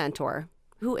was your mentor?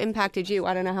 Who impacted you?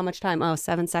 I don't know how much time. Oh,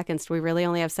 7 seconds. Do we really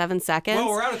only have 7 seconds? Well,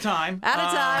 we're out of time. Out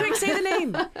of time. Quick, say the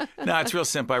name. No, it's real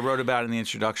simple. I wrote about it in the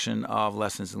introduction of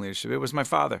Lessons in Leadership. It was my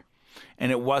father.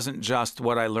 And it wasn't just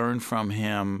what I learned from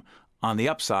him on the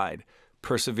upside.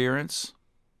 Perseverance,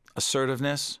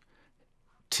 assertiveness,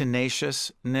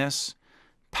 tenaciousness,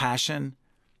 passion,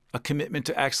 a commitment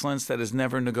to excellence that is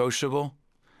never negotiable.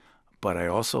 But I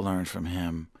also learned from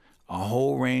him a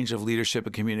whole range of leadership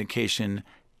and communication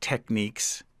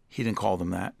techniques. He didn't call them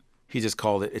that. He just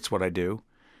called it, it's what I do,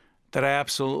 that I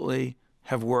absolutely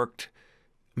have worked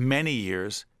many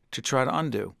years to try to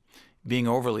undo. Being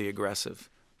overly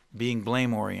aggressive, being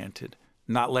blame-oriented,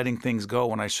 not letting things go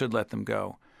when I should let them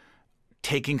go,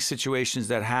 taking situations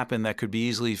that happen that could be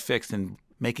easily fixed and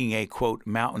making a, quote,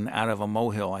 mountain out of a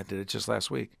molehill. I did it just last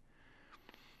week.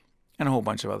 And a whole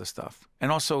bunch of other stuff.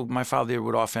 And also, my father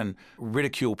would often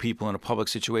ridicule people in a public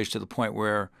situation to the point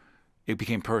where it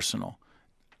became personal.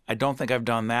 I don't think I've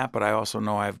done that, but I also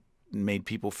know I've made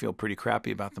people feel pretty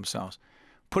crappy about themselves.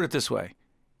 Put it this way.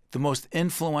 The most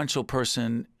influential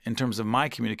person in terms of my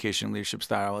communication and leadership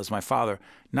style is my father,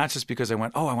 not just because I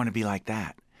went, I want to be like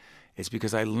that. It's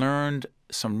because I learned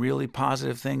some really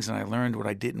positive things and I learned what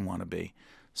I didn't want to be.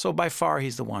 So by far,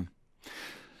 he's the one.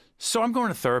 So I'm going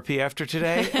to therapy after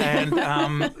today. And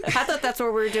I thought that's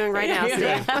what we were doing right now,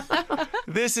 Steve.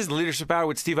 This is Leadership Hour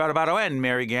with Steve Adubato and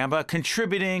Mary Gamba,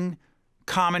 contributing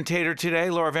commentator today,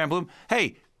 Laura Van Bloom.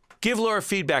 Hey, give Laura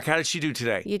feedback. How did she do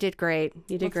today? You did great.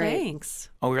 You did great. Thanks.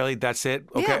 Oh, really? That's it?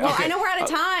 Okay. Yeah, well, okay. I know we're out of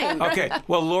time. Okay.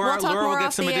 Well, Laura We'll talk will more get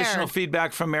off some the additional air.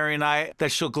 feedback from Mary and I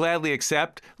that she'll gladly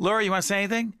accept. Laura, you want to say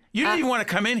anything? You didn't even want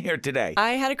to come in here today.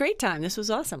 I had a great time. This was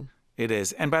awesome. It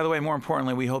is. And by the way, more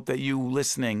importantly, we hope that you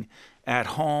listening at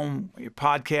home, your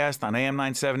podcast on AM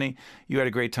 970, you had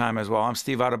a great time as well. I'm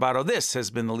Steve Adubato. This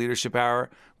has been the Leadership Hour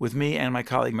with me and my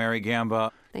colleague, Mary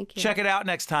Gamba. Thank you. Check it out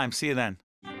next time. See you then.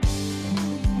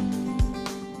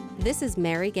 This is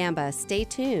Mary Gamba. Stay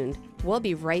tuned. We'll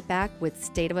be right back with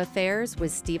State of Affairs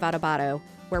with Steve Adubato,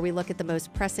 where we look at the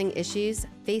most pressing issues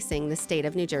facing the state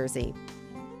of New Jersey.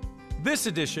 This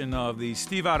edition of the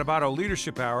Steve Adubato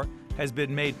Leadership Hour has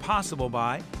been made possible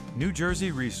by New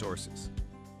Jersey Resources.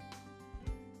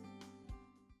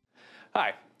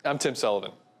 Hi, I'm Tim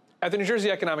Sullivan. At the New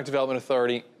Jersey Economic Development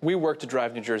Authority, we work to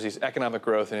drive New Jersey's economic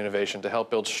growth and innovation to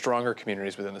help build stronger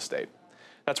communities within the state.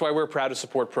 That's why we're proud to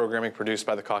support programming produced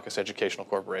by the Caucus Educational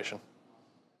Corporation.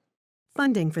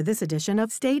 Funding for this edition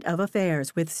of State of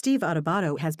Affairs with Steve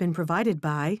Adubato has been provided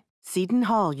by Seton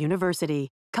Hall University.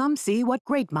 Come see what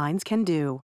great minds can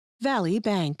do. Valley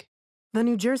Bank. The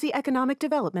New Jersey Economic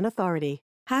Development Authority.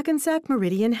 Hackensack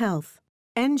Meridian Health.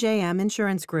 NJM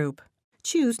Insurance Group.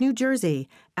 Choose New Jersey.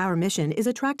 Our mission is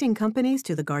attracting companies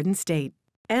to the Garden State.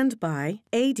 And by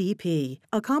ADP,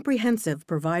 a comprehensive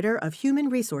provider of human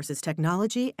resources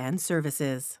technology and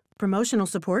services. Promotional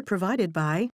support provided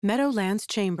by Meadowlands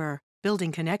Chamber,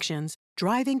 building connections,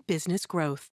 driving business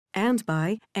growth. And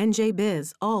by NJ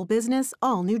Biz, all business,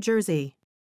 all New Jersey.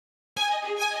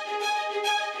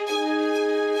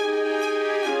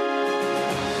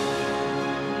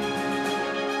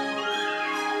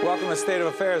 Welcome to State of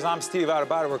Affairs. I'm Steve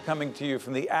Adubato. We're coming to you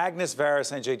from the Agnes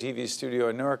Varis NJTV studio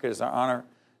in Newark. It is our honor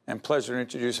and pleasure to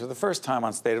introduce for the first time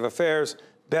on State of Affairs,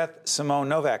 Beth Simone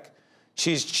Noveck.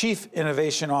 She's Chief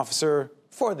Innovation Officer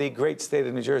for the great state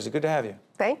of New Jersey. Good to have you.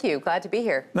 Thank you. Glad to be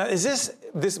here. Now, is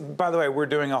this, by the way, we're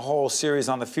doing a whole series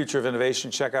on the future of innovation.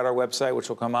 Check out our website, which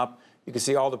will come up. You can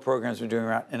see all the programs we're doing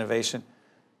around innovation.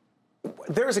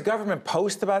 There is a government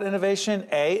post about innovation,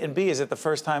 A, and B, is it the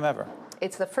first time ever?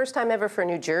 It's the first time ever for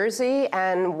New Jersey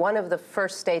and one of the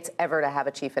first states ever to have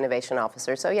a chief innovation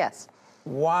officer, so yes.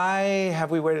 Why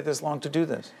have we waited this long to do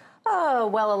this? Oh,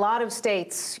 well, a lot of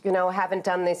states, haven't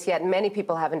done this yet. Many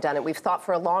people haven't done it. We've thought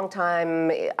for a long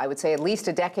time, I would say at least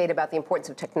a decade, about the importance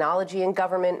of technology in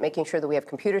government, making sure that we have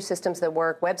computer systems that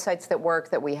work, websites that work,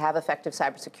 that we have effective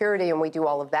cybersecurity, and we do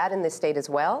all of that in this state as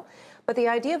well. But the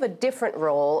idea of a different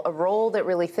role, a role that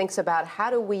really thinks about how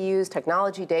do we use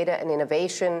technology, data, and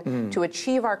innovation to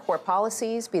achieve our core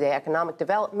policies, be they economic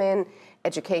development,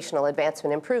 educational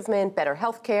advancement improvement, better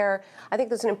health care. I think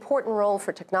there's an important role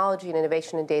for technology and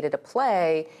innovation and data to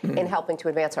play in helping to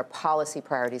advance our policy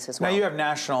priorities as well. Now, you have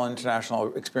national and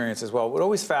international experience as well. What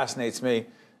always fascinates me,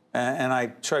 and I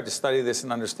tried to study this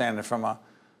and understand it from a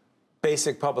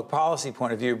basic public policy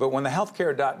point of view, but when the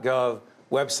healthcare.gov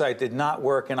website did not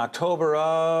work in October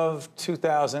of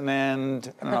 2000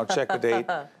 and, I don't know, check the date,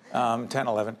 10,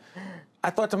 11, I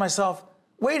thought to myself,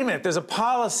 wait a minute, there's a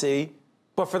policy,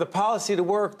 but for the policy to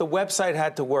work, the website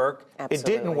had to work.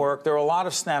 Absolutely. It didn't work. There were a lot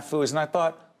of snafus, and I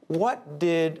thought,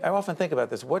 I often think about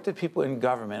this, what did people in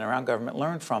government, around government,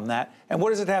 learn from that, and what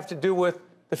does it have to do with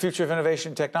the future of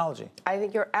innovation technology? I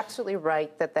think you're absolutely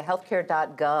right that the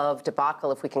healthcare.gov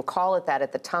debacle, if we can call it that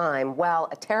at the time, while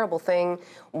a terrible thing,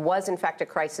 was in fact a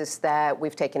crisis that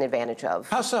we've taken advantage of.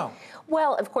 How so?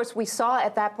 Well, of course, we saw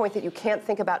at that point that you can't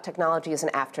think about technology as an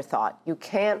afterthought. You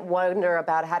can't wonder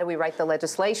about how do we write the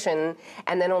legislation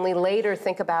and then only later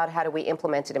think about how do we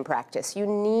implement it in practice. You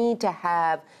need to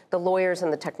have the lawyers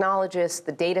and the technologists,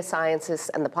 the data scientists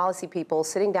and the policy people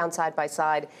sitting down side by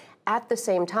side at the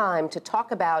same time to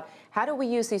talk about how do we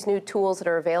use these new tools that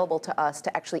are available to us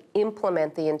to actually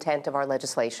implement the intent of our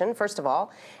legislation, first of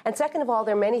all. And second of all,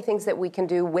 there are many things that we can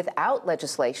do without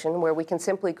legislation where we can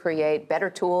simply create better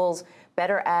tools,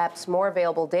 better apps, more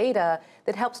available data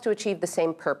that helps to achieve the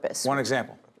same purpose. One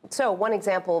example. So one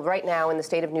example, right now in the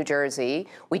state of New Jersey,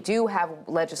 we do have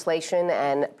legislation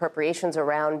and appropriations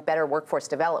around better workforce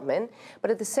development.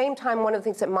 But at the same time, one of the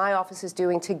things that my office is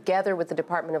doing together with the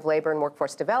Department of Labor and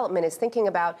Workforce Development is thinking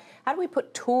about how do we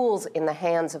put tools in the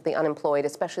hands of the unemployed,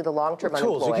 especially the long-term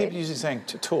unemployed. Tools. You keep usually saying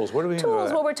tools. What do we mean by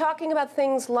that? Well, we're talking about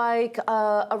things like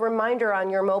a reminder on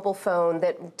your mobile phone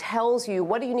that tells you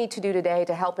what do you need to do today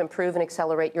to help improve and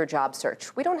accelerate your job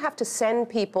search. We don't have to send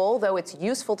people, though it's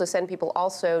useful to send people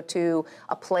also to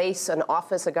a place, an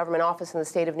office, a government office in the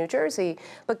state of New Jersey.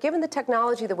 But given the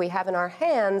technology that we have in our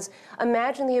hands,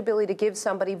 imagine the ability to give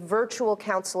somebody virtual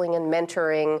counseling and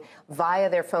mentoring via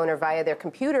their phone or via their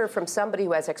computer from somebody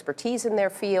who has expertise in their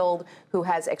field, who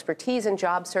has expertise in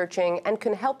job searching, and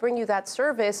can help bring you that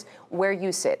service where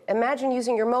you sit. Imagine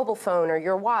using your mobile phone or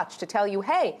your watch to tell you,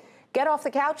 hey, get off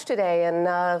the couch today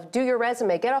and do your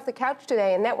resume. Get off the couch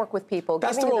today and network with people.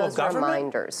 That's giving the role you those of government?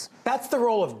 reminders. That's the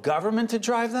role of government to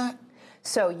drive that?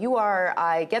 So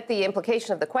I get the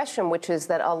implication of the question, which is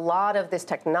that a lot of this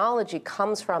technology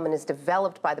comes from and is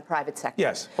developed by the private sector.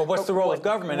 Yes, but what's the role of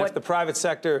government if the private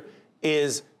sector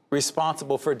is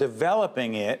responsible for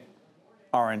developing it,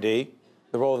 R&D?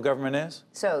 The role of government is?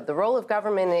 So the role of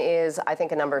government is, I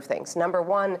think, a number of things. Number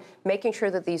one, making sure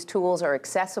that these tools are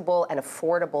accessible and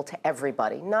affordable to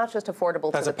everybody, not just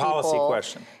affordable to the people. That's a policy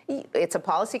question. It's a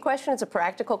policy question. It's a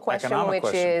practical question, Economic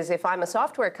which question. is if I'm a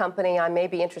software company, I may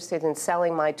be interested in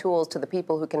selling my tools to the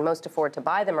people who can most afford to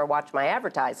buy them or watch my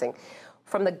advertising.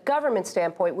 From the government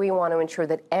standpoint, we want to ensure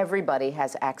that everybody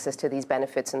has access to these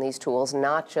benefits and these tools,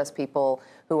 not just people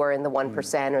who are in the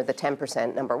 1% or the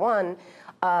 10%, number one.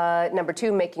 Number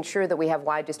two, making sure that we have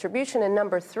wide distribution. And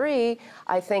number three,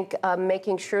 I think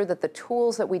making sure that the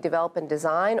tools that we develop and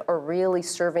design are really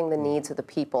serving the needs of the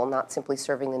people, not simply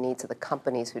serving the needs of the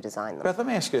companies who design them. Beth, let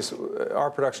me ask you this. Our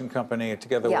production company,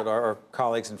 together with our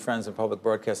colleagues and friends in public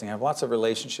broadcasting, have lots of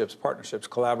relationships, partnerships,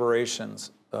 collaborations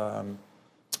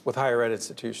with higher ed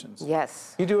institutions.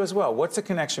 Yes. You do as well. What's the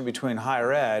connection between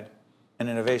higher ed and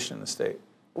innovation in the state?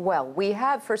 Well, we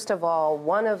have, first of all,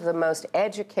 one of the most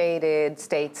educated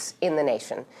states in the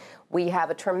nation. We have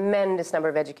a tremendous number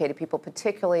of educated people,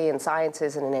 particularly in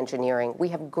sciences and in engineering. We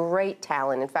have great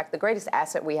talent. In fact, the greatest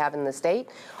asset we have in the state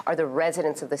are the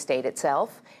residents of the state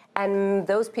itself. And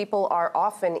those people are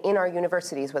often in our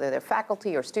universities, whether they're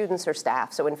faculty or students or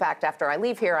staff. So in fact, after I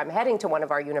leave here, I'm heading to one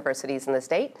of our universities in the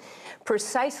state,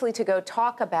 precisely to go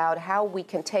talk about how we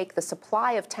can take the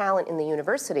supply of talent in the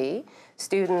university,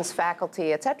 students,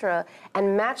 faculty, et cetera,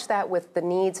 and match that with the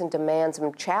needs and demands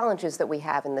and challenges that we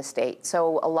have in the state.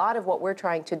 So a lot of what we're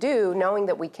trying to do, knowing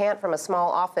that we can't from a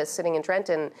small office sitting in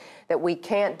Trenton, that we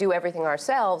can't do everything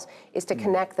ourselves, is to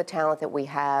connect the talent that we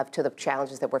have to the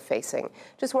challenges that we're facing.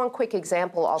 Just one quick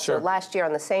example also, last year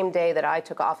on the same day that I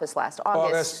took office last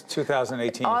August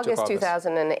 2018. August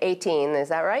 2018, is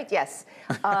that right? Yes.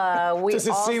 Does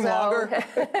it seem longer?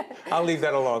 I'll leave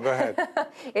that alone. Go ahead.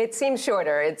 It seems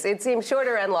shorter. It seems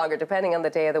shorter and longer, depending on the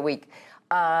day of the week.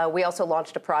 We also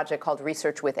launched a project called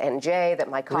Research with NJ that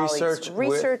my colleagues...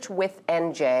 Research with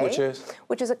NJ.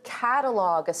 Which is a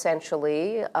catalog,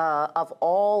 essentially,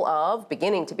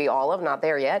 beginning to be all of, not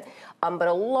there yet, but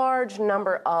a large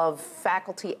number of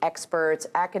faculty experts,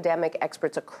 academic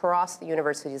experts across the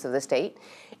universities of the state,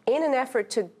 in an effort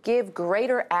to give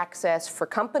greater access for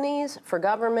companies, for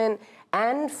government,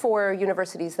 and for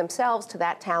universities themselves to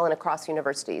that talent across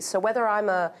universities. So whether I'm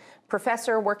a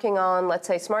professor working on, let's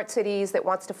say, smart cities that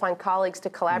wants to find colleagues to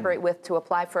collaborate with to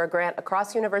apply for a grant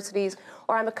across universities,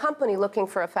 or I'm a company looking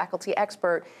for a faculty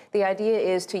expert, the idea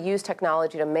is to use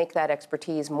technology to make that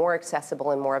expertise more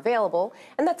accessible and more available.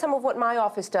 And that's some of what my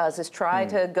office does, is try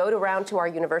to go around to our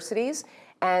universities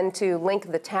and to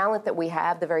link the talent that we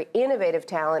have, the very innovative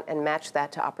talent, and match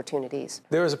that to opportunities.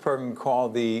 There is a program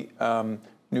called the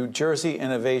New Jersey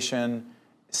Innovation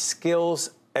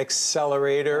Skills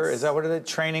Accelerator. Is that what it is?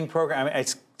 Training program? I mean,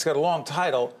 it's got a long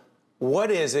title.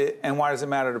 What is it, and why does it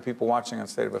matter to people watching on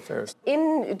State of Affairs?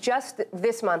 In just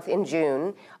this month, in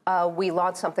June, we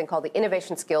launched something called the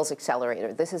Innovation Skills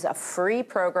Accelerator. This is a free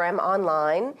program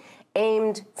online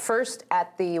aimed first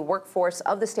at the workforce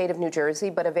of the state of New Jersey,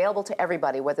 but available to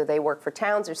everybody, whether they work for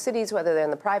towns or cities, whether they're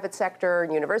in the private sector,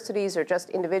 universities, or just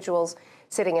individuals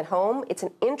sitting at home. It's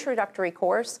an introductory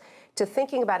course to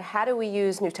thinking about how do we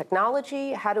use new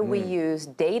technology, how do we use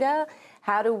data,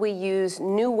 how do we use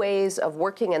new ways of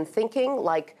working and thinking,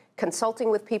 like consulting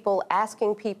with people,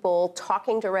 asking people,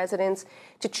 talking to residents,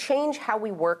 to change how we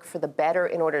work for the better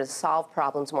in order to solve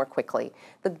problems more quickly.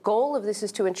 The goal of this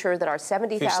is to ensure that our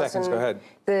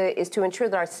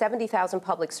 70,000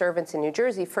 public servants in New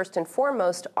Jersey, first and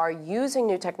foremost, are using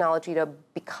new technology to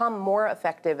become more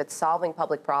effective at solving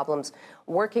public problems,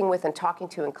 working with and talking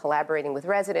to and collaborating with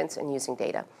residents, and using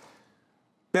data.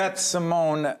 Beth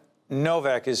Simone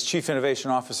Noveck is Chief Innovation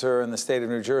Officer in the state of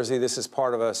New Jersey. This is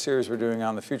part of a series we're doing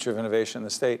on the future of innovation in the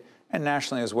state and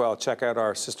nationally as well. Check out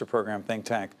our sister program, Think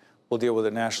Tank. We'll deal with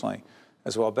it nationally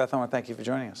as well. Beth, I want to thank you for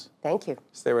joining us. Thank you.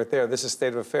 Stay right there. This is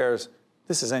State of Affairs.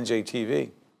 This is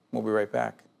NJTV. We'll be right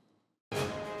back.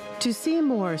 To see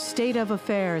more State of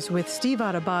Affairs with Steve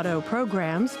Adubato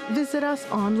programs, visit us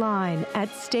online at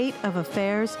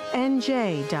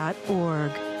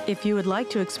stateofaffairsnj.org. If you would like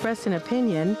to express an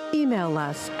opinion, email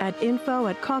us at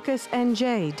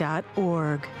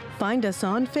info@caucusnj.org. Find us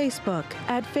on Facebook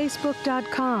at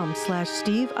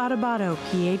facebook.com/Steve Adubato,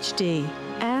 PhD.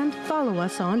 And follow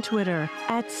us on Twitter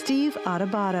at Steve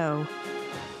Adubato.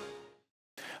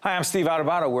 Hi, I'm Steve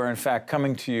Adubato. We're, in fact,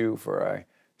 coming to you for a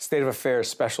State of Affairs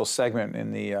special segment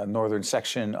in the northern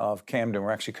section of Camden. We're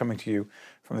actually coming to you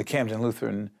from the Camden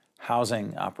Lutheran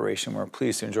housing operation. We're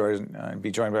pleased to enjoy and be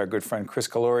joined by our good friend Kris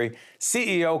Kolluri,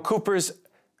 CEO, Cooper's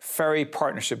Ferry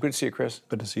Partnership. Good to see you, Kris.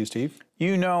 Good to see you, Steve.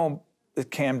 You know the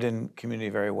Camden community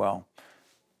very well.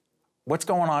 What's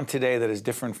going on today that is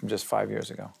different from just 5 years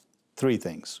ago? Three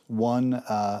things. One,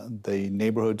 the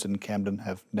neighborhoods in Camden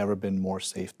have never been more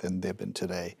safe than they've been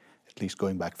today, at least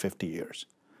going back 50 years.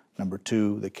 Number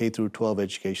two, the K-12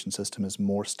 education system is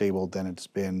more stable than it's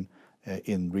been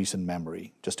in recent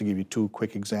memory. Just to give you two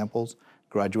quick examples,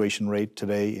 graduation rate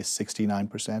today is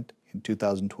 69%. In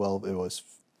 2012, it was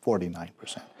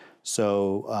 49%.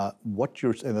 So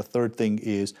and the third thing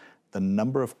is the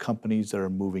number of companies that are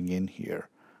moving in here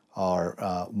are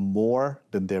more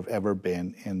than they've ever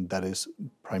been, and that is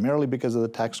primarily because of the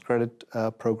tax credit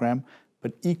program,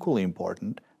 but equally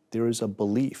important, there is a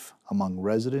belief among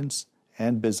residents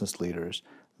and business leaders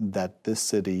that this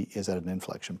city is at an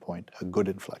inflection point, a good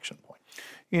inflection point.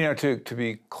 You know, to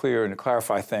be clear and to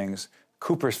clarify things,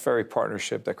 Cooper's Ferry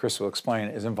Partnership, that Kris will explain,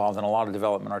 is involved in a lot of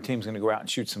development. Our team's going to go out and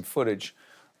shoot some footage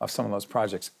of some of those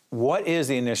projects. What is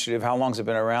the initiative? How long has it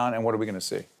been around, and what are we going to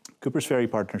see? Cooper's Ferry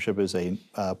Partnership is a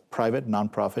private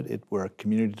nonprofit. We're a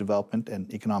community development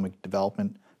and economic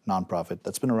development nonprofit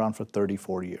that's been around for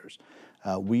 34 years.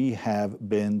 We have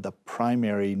been the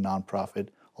primary nonprofit,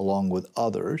 along with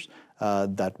others,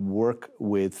 that work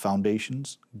with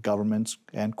foundations, governments,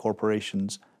 and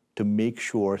corporations to make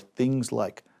sure things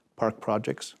like park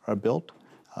projects are built,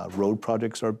 road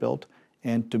projects are built,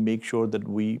 and to make sure that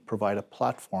we provide a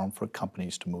platform for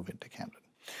companies to move into Camden.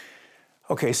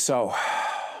 Okay, so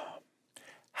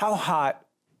how hot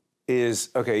is,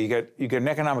 okay, you get an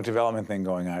economic development thing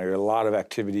going on. You got a lot of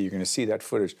activity. You're going to see that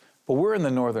footage. But we're in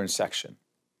the northern section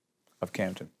of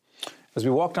Camden. As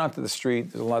we walked onto the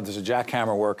street, there's a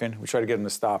jackhammer working. We tried to get them to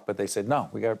stop, but they said, no,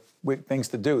 we got things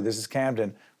to do. This is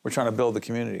Camden. We're trying to build the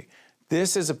community.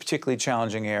 This is a particularly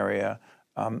challenging area,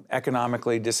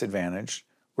 economically disadvantaged.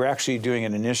 We're actually doing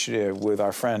an initiative with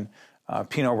our friend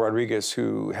Pino Rodriguez,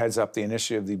 who heads up the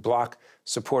initiative, the Block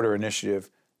Supporter Initiative.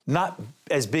 Not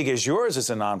as big as yours as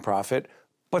a nonprofit,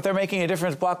 but they're making a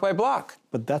difference block by block.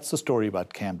 But that's the story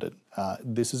about Camden.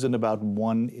 This isn't about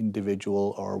one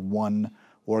individual or one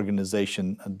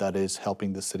organization that is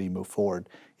helping the city move forward.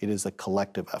 It is a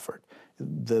collective effort.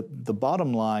 The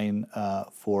bottom line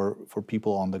for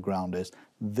people on the ground is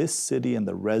this city and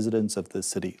the residents of this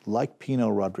city, like Pino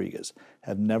Rodriguez,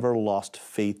 have never lost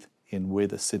faith in where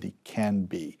the city can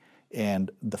be.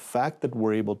 And the fact that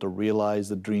we're able to realize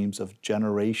the dreams of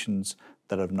generations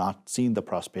that have not seen the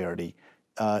prosperity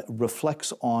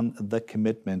reflects on the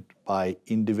commitment by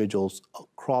individuals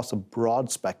across a broad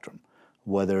spectrum,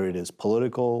 whether it is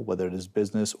political, whether it is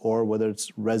business, or whether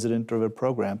it's resident-driven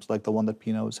programs like the one that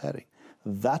Pino is heading.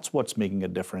 That's what's making a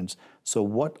difference. So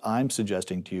what I'm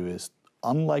suggesting to you is,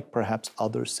 unlike perhaps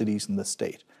other cities in the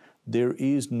state, there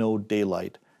is no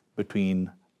daylight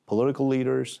between political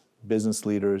leaders, business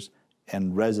leaders,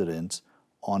 and residents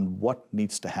on what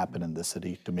needs to happen in the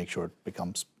city to make sure it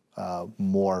becomes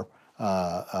more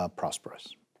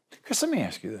prosperous. Kris, let me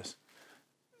ask you this.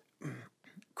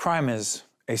 Crime is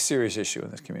a serious issue in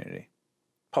this community.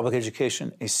 Public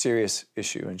education, a serious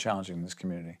issue and challenging in this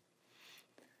community.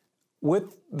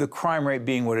 With the crime rate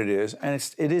being what it is, and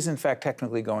it is in fact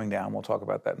technically going down, we'll talk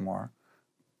about that more,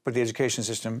 but the education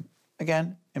system,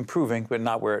 again, improving, but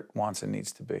not where it wants and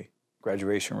needs to be.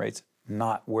 Graduation rates,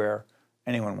 not where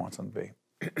anyone wants them to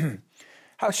be.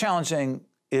 How challenging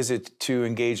is it to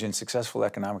engage in successful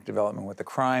economic development with the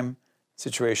crime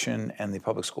situation and the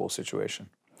public school situation?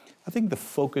 I think the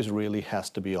focus really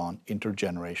has to be on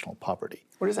intergenerational poverty.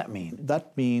 What does that mean?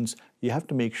 That means you have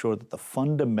to make sure that the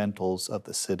fundamentals of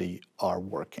the city are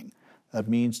working. That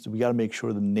means we got to make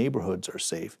sure the neighborhoods are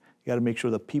safe. You got to make sure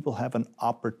that people have an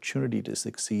opportunity to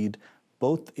succeed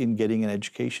both in getting an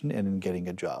education and in getting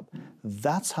a job.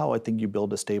 That's how I think you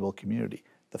build a stable community.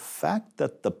 The fact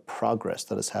that the progress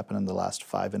that has happened in the last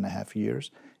 5.5 years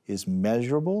is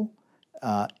measurable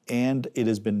and it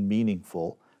has been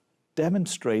meaningful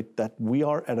demonstrate that we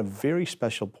are at a very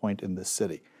special point in this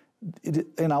city.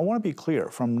 And I want to be clear,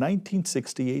 from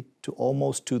 1968 to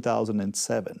almost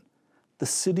 2007, the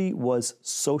city was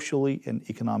socially and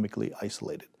economically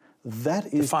isolated. That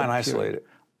is define isolated.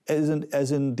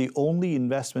 As in the only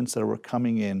investments that were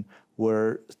coming in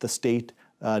were the state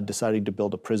deciding to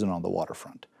build a prison on the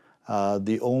waterfront.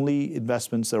 The only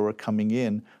investments that were coming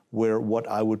in were what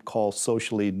I would call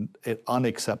socially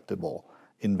unacceptable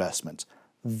investments.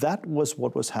 That was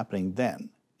what was happening then.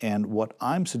 And what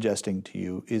I'm suggesting to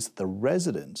you is the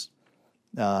residents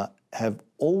have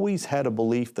always had a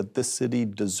belief that this city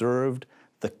deserved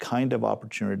the kind of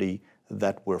opportunity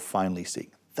that we're finally seeing.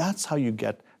 That's how you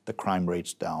get the crime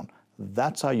rates down.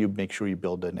 That's how you make sure you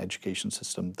build an education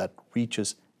system that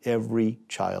reaches every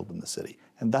child in the city.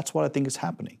 And that's what I think is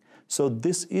happening. So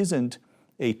this isn't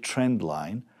a trend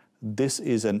line. This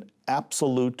is an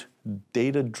absolute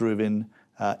data-driven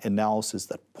analysis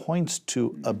that points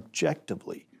to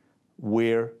objectively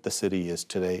where the city is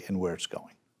today and where it's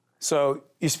going. So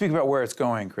you speak about where it's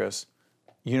going, Kris.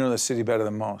 You know the city better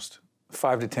than most.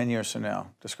 5 to 10 years from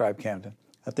now, describe Camden.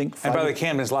 I think. And by the way,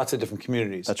 Camden has lots of different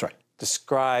communities. That's right.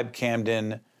 Describe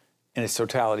Camden in its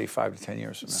totality 5 to 10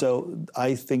 years from now. So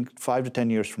I think 5 to 10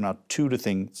 years from now, two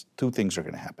things are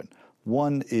going to happen.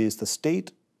 One is the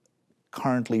state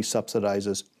currently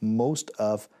subsidizes most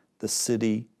of the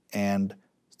city and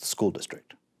the school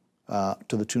district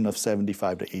to the tune of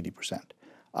 75 to 80%.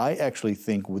 I actually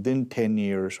think within 10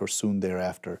 years or soon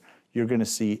thereafter, you're going to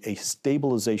see a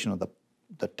stabilization of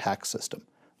the tax system,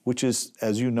 which is,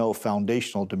 as you know,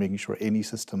 foundational to making sure any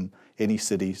system, any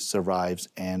city survives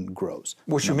and grows.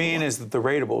 What you mean is that the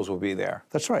ratables will be there.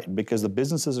 That's right, because the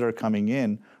businesses that are coming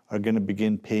in are going to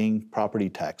begin paying property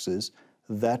taxes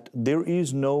that there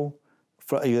is no,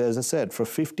 as I said, for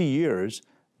 50 years,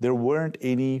 there weren't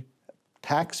any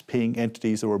tax-paying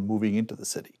entities that were moving into the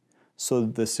city. So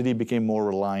the city became more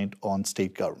reliant on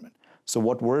state government. So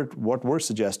what we're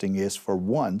suggesting is, for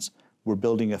once, we're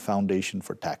building a foundation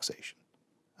for taxation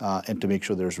and to make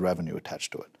sure there's revenue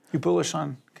attached to it. You bullish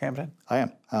on Camden? I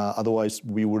am. Otherwise,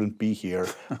 we wouldn't be here.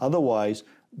 Otherwise,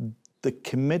 the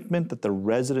commitment that the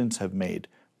residents have made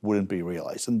wouldn't be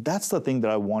realized. And that's the thing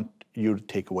that I want you to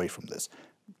take away from this.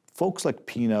 Folks like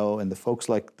Pino and the folks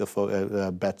like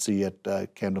the Betsy at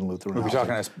Camden Lutheran We'll be Housing,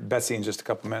 talking to Betsy in just a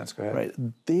couple minutes. Go ahead. right?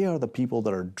 They are the people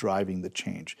that are driving the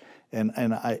change. And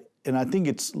I think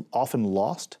it's often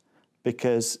lost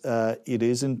because it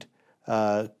isn't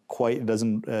quite,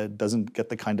 doesn't get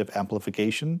the kind of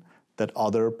amplification that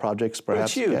other projects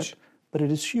perhaps get. But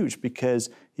it is huge because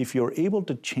if you're able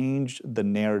to change the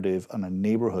narrative on a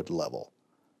neighborhood level,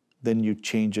 then you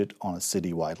change it on a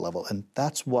citywide level. And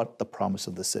that's what the promise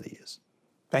of the city is.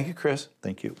 Thank you, Kris.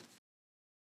 Thank you.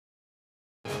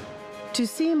 To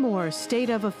see more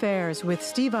State of Affairs with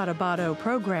Steve Adubato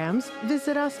programs,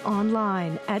 visit us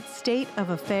online at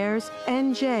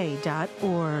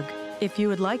stateofaffairsnj.org. If you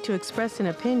would like to express an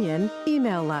opinion,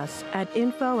 email us at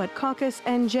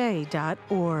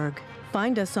info@caucusnj.org.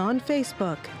 Find us on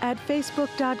Facebook at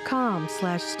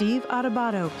facebook.com/Steve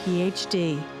Adubato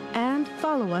PhD. And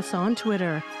follow us on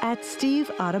Twitter at Steve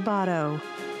Adubato.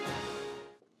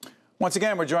 Once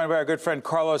again, we're joined by our good friend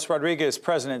Carlos Rodriguez,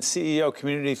 President, CEO,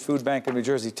 Community Food Bank of New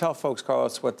Jersey. Tell folks,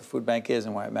 Carlos, what the food bank is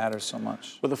and why it matters so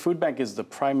much. Well, the food bank is the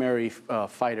primary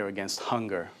fighter against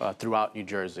hunger throughout New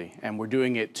Jersey, and we're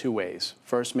doing it two ways.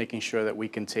 First, making sure that we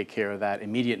can take care of that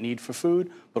immediate need for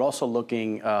food, but also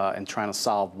looking and trying to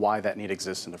solve why that need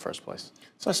exists in the first place.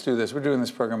 So let's do this. We're doing this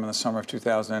program in the summer of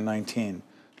 2019.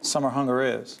 Summer hunger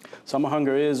is? Summer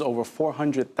hunger is over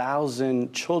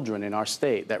 400,000 children in our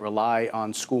state that rely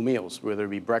on school meals, whether it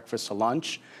be breakfast or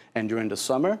lunch, and during the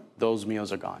summer, those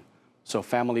meals are gone. So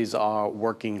families are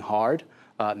working hard,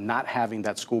 not having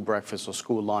that school breakfast or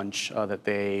school lunch that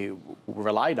they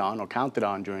relied on or counted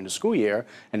on during the school year,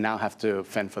 and now have to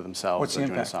fend for themselves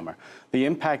during the summer. The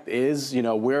impact is, you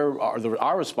know,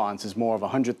 our response is more of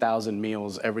 100,000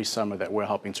 meals every summer that we're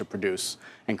helping to produce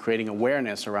and creating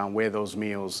awareness around where those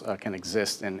meals can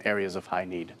exist in areas of high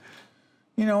need.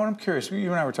 You know, and I'm curious, you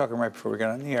and I were talking right before we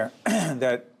got on the air,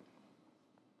 that,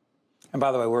 and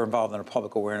by the way, we're involved in a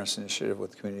public awareness initiative with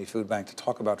the Community Food Bank to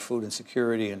talk about food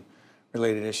insecurity and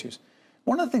related issues.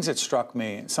 One of the things that struck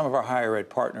me, and some of our higher ed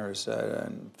partners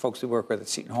and folks we work with at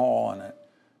Seton Hall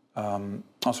and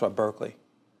also at Berkeley,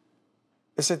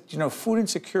 is that, you know, food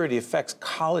insecurity affects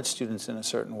college students in a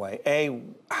certain way. A,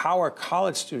 how are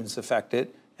college students affected?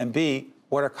 And B,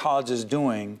 what are colleges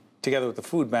doing together with the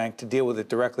food bank to deal with it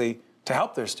directly to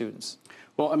help their students?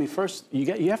 Well, I mean, first,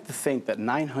 you have to think that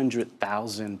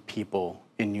 900,000 people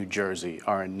in New Jersey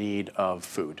are in need of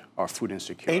food or food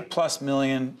insecure. 8+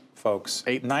 million folks,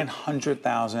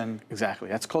 900,000. Exactly.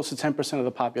 That's close to 10% of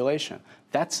the population.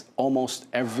 That's almost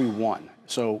everyone.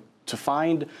 So to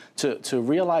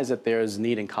realize that there is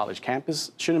need in college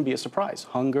campus shouldn't be a surprise.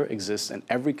 Hunger exists in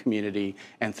every community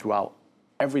and throughout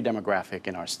every demographic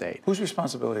in our state. Whose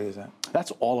responsibility is that?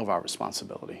 That's all of our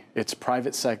responsibility. It's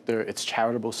private sector, it's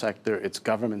charitable sector, it's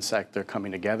government sector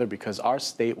coming together because our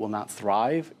state will not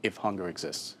thrive if hunger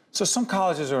exists. So some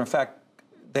colleges are, in fact,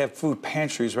 they have food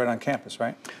pantries right on campus,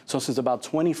 right? So since about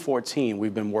 2014,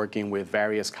 we've been working with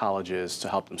various colleges to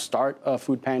help them start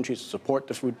food pantries, to support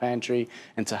the food pantry,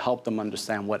 and to help them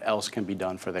understand what else can be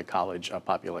done for their college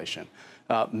population.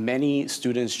 Many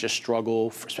students just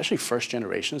struggle, especially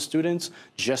first-generation students,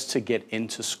 just to get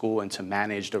into school and to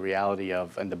manage the reality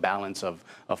of and the balance of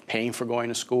paying for going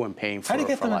to school and paying for life. How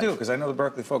do you get them to do it? Because I know the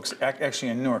Berkeley folks, actually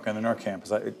in Newark, on the Newark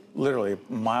campus, literally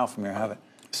a mile from here, have it.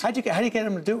 How do you get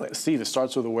them to do it? Steve, it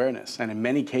starts with awareness, and in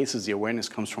many cases, the awareness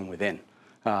comes from within.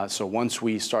 So once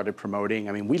we started promoting,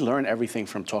 I mean, we learn everything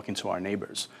from talking to our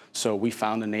neighbors. So we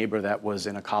found a neighbor that was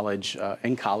in college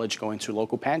going to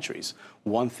local pantries.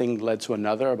 One thing led to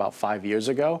another about 5 years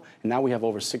ago, and now we have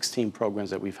over 16 programs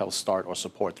that we've helped start or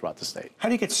support throughout the state. How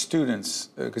do you get students,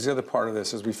 because the other part of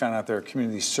this is we found out there are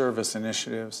community service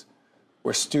initiatives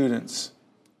where students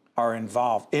are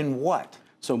involved in what?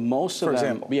 So most of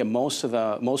most of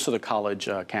the college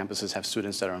campuses have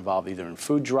students that are involved either in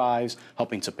food drives,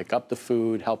 helping to pick up the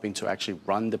food, helping to actually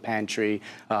run the pantry,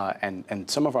 and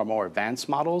some of our more advanced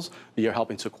models, you're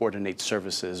helping to coordinate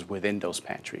services within those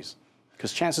pantries.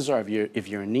 Because chances are, if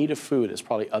you're in need of food, there's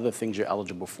probably other things you're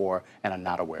eligible for and are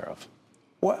not aware of.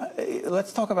 Well,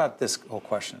 let's talk about this whole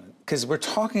question, because we're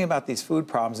talking about these food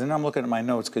problems, and I'm looking at my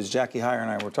notes because Jackie Heyer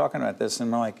and I were talking about this,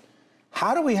 and we're like,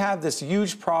 how do we have this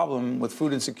huge problem with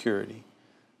food insecurity?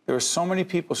 There are so many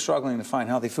people struggling to find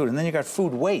healthy food, and then you got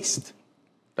food waste.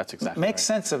 That's exactly Make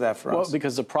sense of that for us. Well,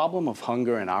 because the problem of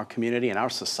hunger in our community and our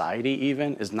society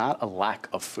even is not a lack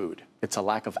of food. It's a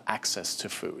lack of access to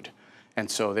food. And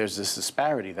so there's this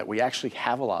disparity that we actually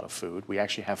have a lot of food. We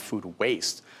actually have food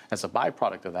waste as a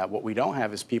byproduct of that. What we don't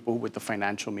have is people with the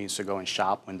financial means to go and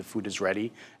shop when the food is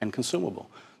ready and consumable.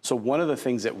 So one of the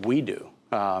things that we do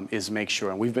is make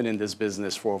sure, and we've been in this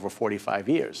business for over 45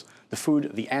 years,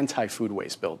 the anti-food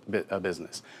waste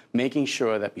business, making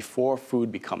sure that before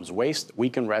food becomes waste, we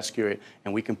can rescue it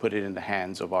and we can put it in the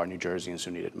hands of our New Jerseyans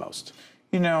who need it most.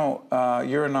 You know,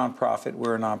 you're a nonprofit,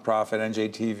 we're a nonprofit,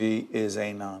 NJTV is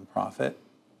a nonprofit,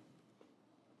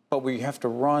 but we have to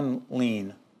run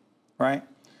lean, right?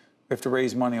 We have to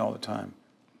raise money all the time.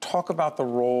 Talk about the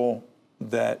role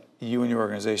that you and your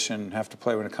organization have to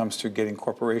play when it comes to getting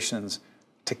corporations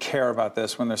to care about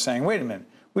this when they're saying, wait a minute,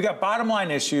 we got bottom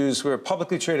line issues, we're a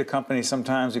publicly traded company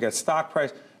sometimes, we got stock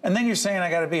price, and then you're saying I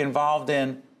gotta be involved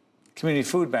in Community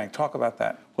Food Bank. Talk about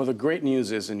that. Well, the great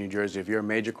news is in New Jersey, if you're a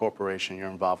major corporation, you're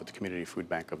involved with the Community Food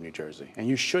Bank of New Jersey. And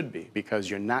you should be, because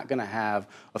you're not going to have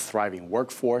a thriving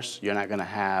workforce, you're not going to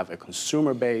have a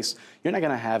consumer base, you're not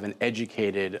going to have an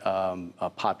educated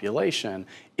population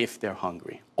if they're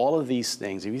hungry. All of these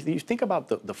things, if you think about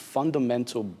the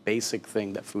fundamental basic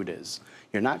thing that food is,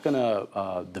 you're not going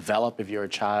to develop if you're a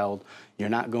child, you're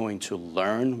not going to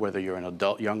learn whether you're an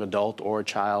adult, young adult or a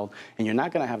child, and you're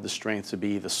not going to have the strength to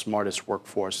be the smartest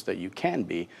workforce that you can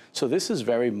be. So this is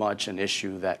very much an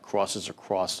issue that crosses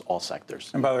across all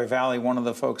sectors. And by the way, Valley, one of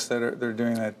the folks that are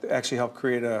doing that actually helped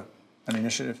create an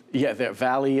initiative? Yeah,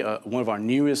 Valley, one of our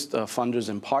newest funders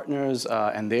and partners,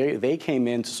 and they came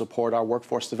in to support our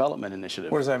workforce development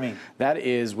initiative. What does that mean? That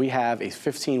is, we have a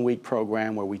 15-week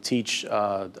program where we teach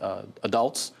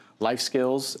adults life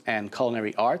skills and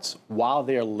culinary arts while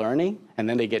they're learning, and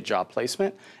then they get job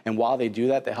placement. And while they do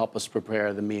that, they help us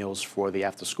prepare the meals for the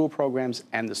after-school programs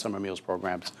and the summer meals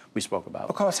programs we spoke about.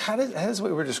 Because how does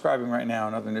what we're describing right now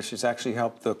and other initiatives actually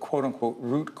help the quote-unquote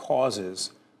root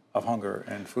causes of hunger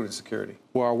and food insecurity?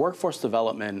 Well, our workforce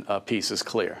development piece is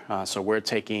clear. So we're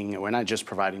not just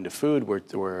providing the food, we're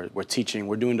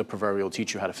doing the proverbial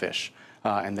teach you how to fish.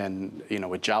 And then,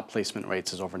 with job placement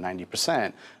rates is over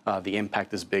 90%, the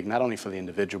impact is big, not only for the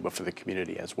individual, but for the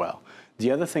community as well.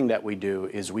 The other thing that we do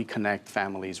is we connect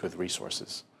families with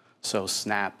resources. So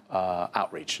SNAP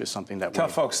outreach is something that Tell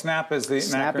folks, SNAP is the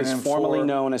SNAP is formerly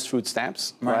known as food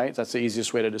stamps, right? That's the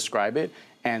easiest way to describe it.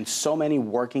 And so many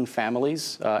working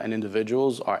families and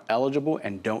individuals are eligible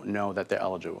and don't know that they're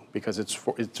eligible because it's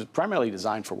primarily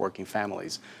designed for working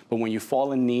families. But when you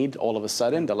fall in need, all of a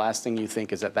sudden, the last thing you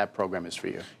think is that program is for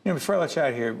you. Before I let you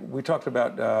out here, we talked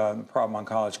about the problem on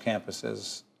college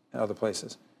campuses and other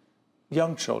places.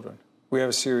 Young children. We have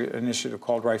a serious initiative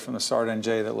called Right from the Start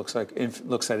NJ that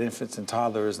looks at infants and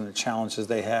toddlers and the challenges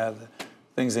they have, the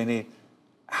things they need.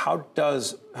 How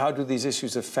do these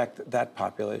issues affect that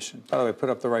population? By the way, put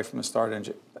up the Right from the Start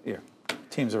NJ. Here,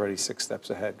 team's already 6 steps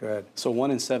ahead. Go ahead. So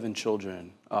 1 in 7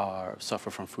 children suffer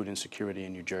from food insecurity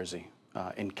in New Jersey.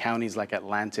 In counties like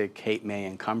Atlantic, Cape May,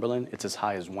 and Cumberland, it's as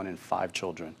high as 1 in 5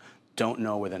 children don't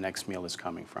know where the next meal is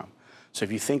coming from. So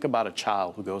if you think about a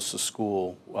child who goes to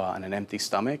school on an empty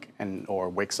stomach or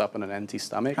wakes up on an empty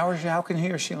stomach. How can he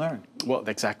or she learn? Well,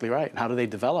 exactly right. And how do they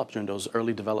develop during those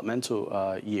early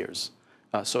developmental years?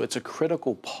 So it's a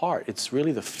critical part. It's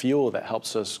really the fuel that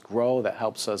helps us grow, that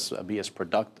helps us be as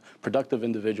productive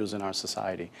individuals in our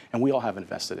society. And we all have a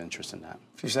vested interest in that.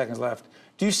 A few seconds left.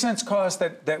 Do you sense, Cos,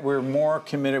 that we're more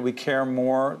committed, we care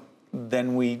more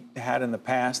than we have in the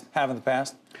past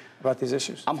about these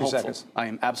issues? I'm hopeful. I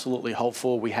am absolutely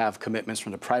hopeful. We have commitments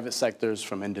from the private sectors,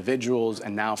 from individuals,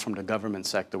 and now from the government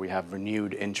sector. We have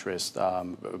renewed interest.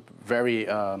 Very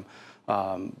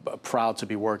proud to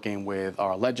be working with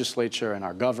our legislature and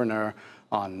our governor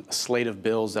on a slate of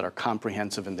bills that are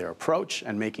comprehensive in their approach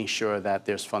and making sure that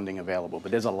there's funding available.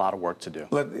 But there's a lot of work to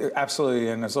do. Absolutely,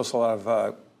 and there's also a lot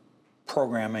of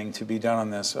programming to be done on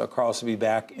this. Carlos will be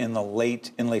back in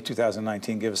late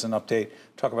 2019. Give us an update.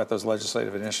 Talk about those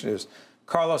legislative initiatives.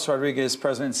 Carlos Rodriguez,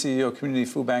 President and CEO of Community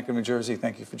Food Bank of New Jersey.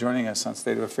 Thank you for joining us on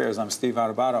State of Affairs. I'm Steve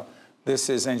Adubato. This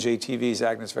is NJTV's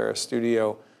Agnes Vera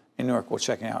studio in Newark. We'll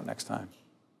check you out next time.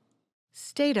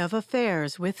 State of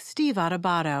Affairs with Steve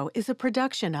Adubato is a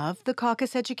production of the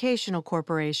Caucus Educational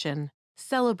Corporation,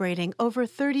 celebrating over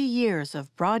 30 years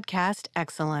of broadcast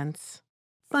excellence.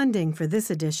 Funding for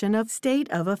this edition of State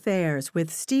of Affairs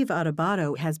with Steve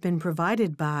Adubato has been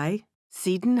provided by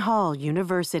Seton Hall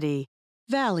University,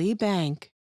 Valley Bank,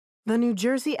 the New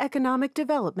Jersey Economic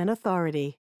Development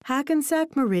Authority,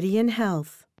 Hackensack Meridian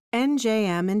Health,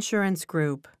 NJM Insurance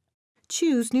Group,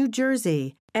 Choose New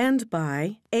Jersey, and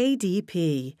by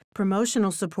ADP.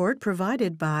 Promotional support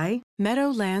provided by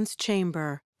Meadowlands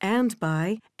Chamber and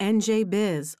by NJ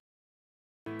Biz.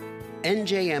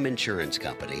 NJM Insurance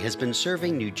Company has been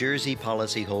serving New Jersey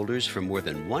policyholders for more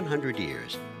than 100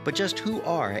 years. But just who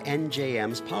are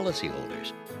NJM's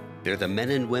policyholders? They're the men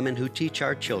and women who teach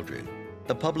our children,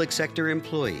 the public sector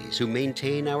employees who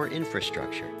maintain our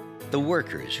infrastructure, the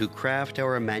workers who craft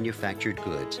our manufactured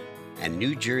goods, and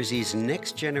New Jersey's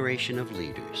next generation of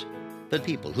leaders, the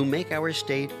people who make our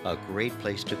state a great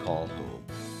place to call home.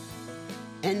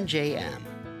 NJM,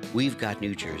 we've got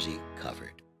New Jersey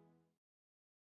covered.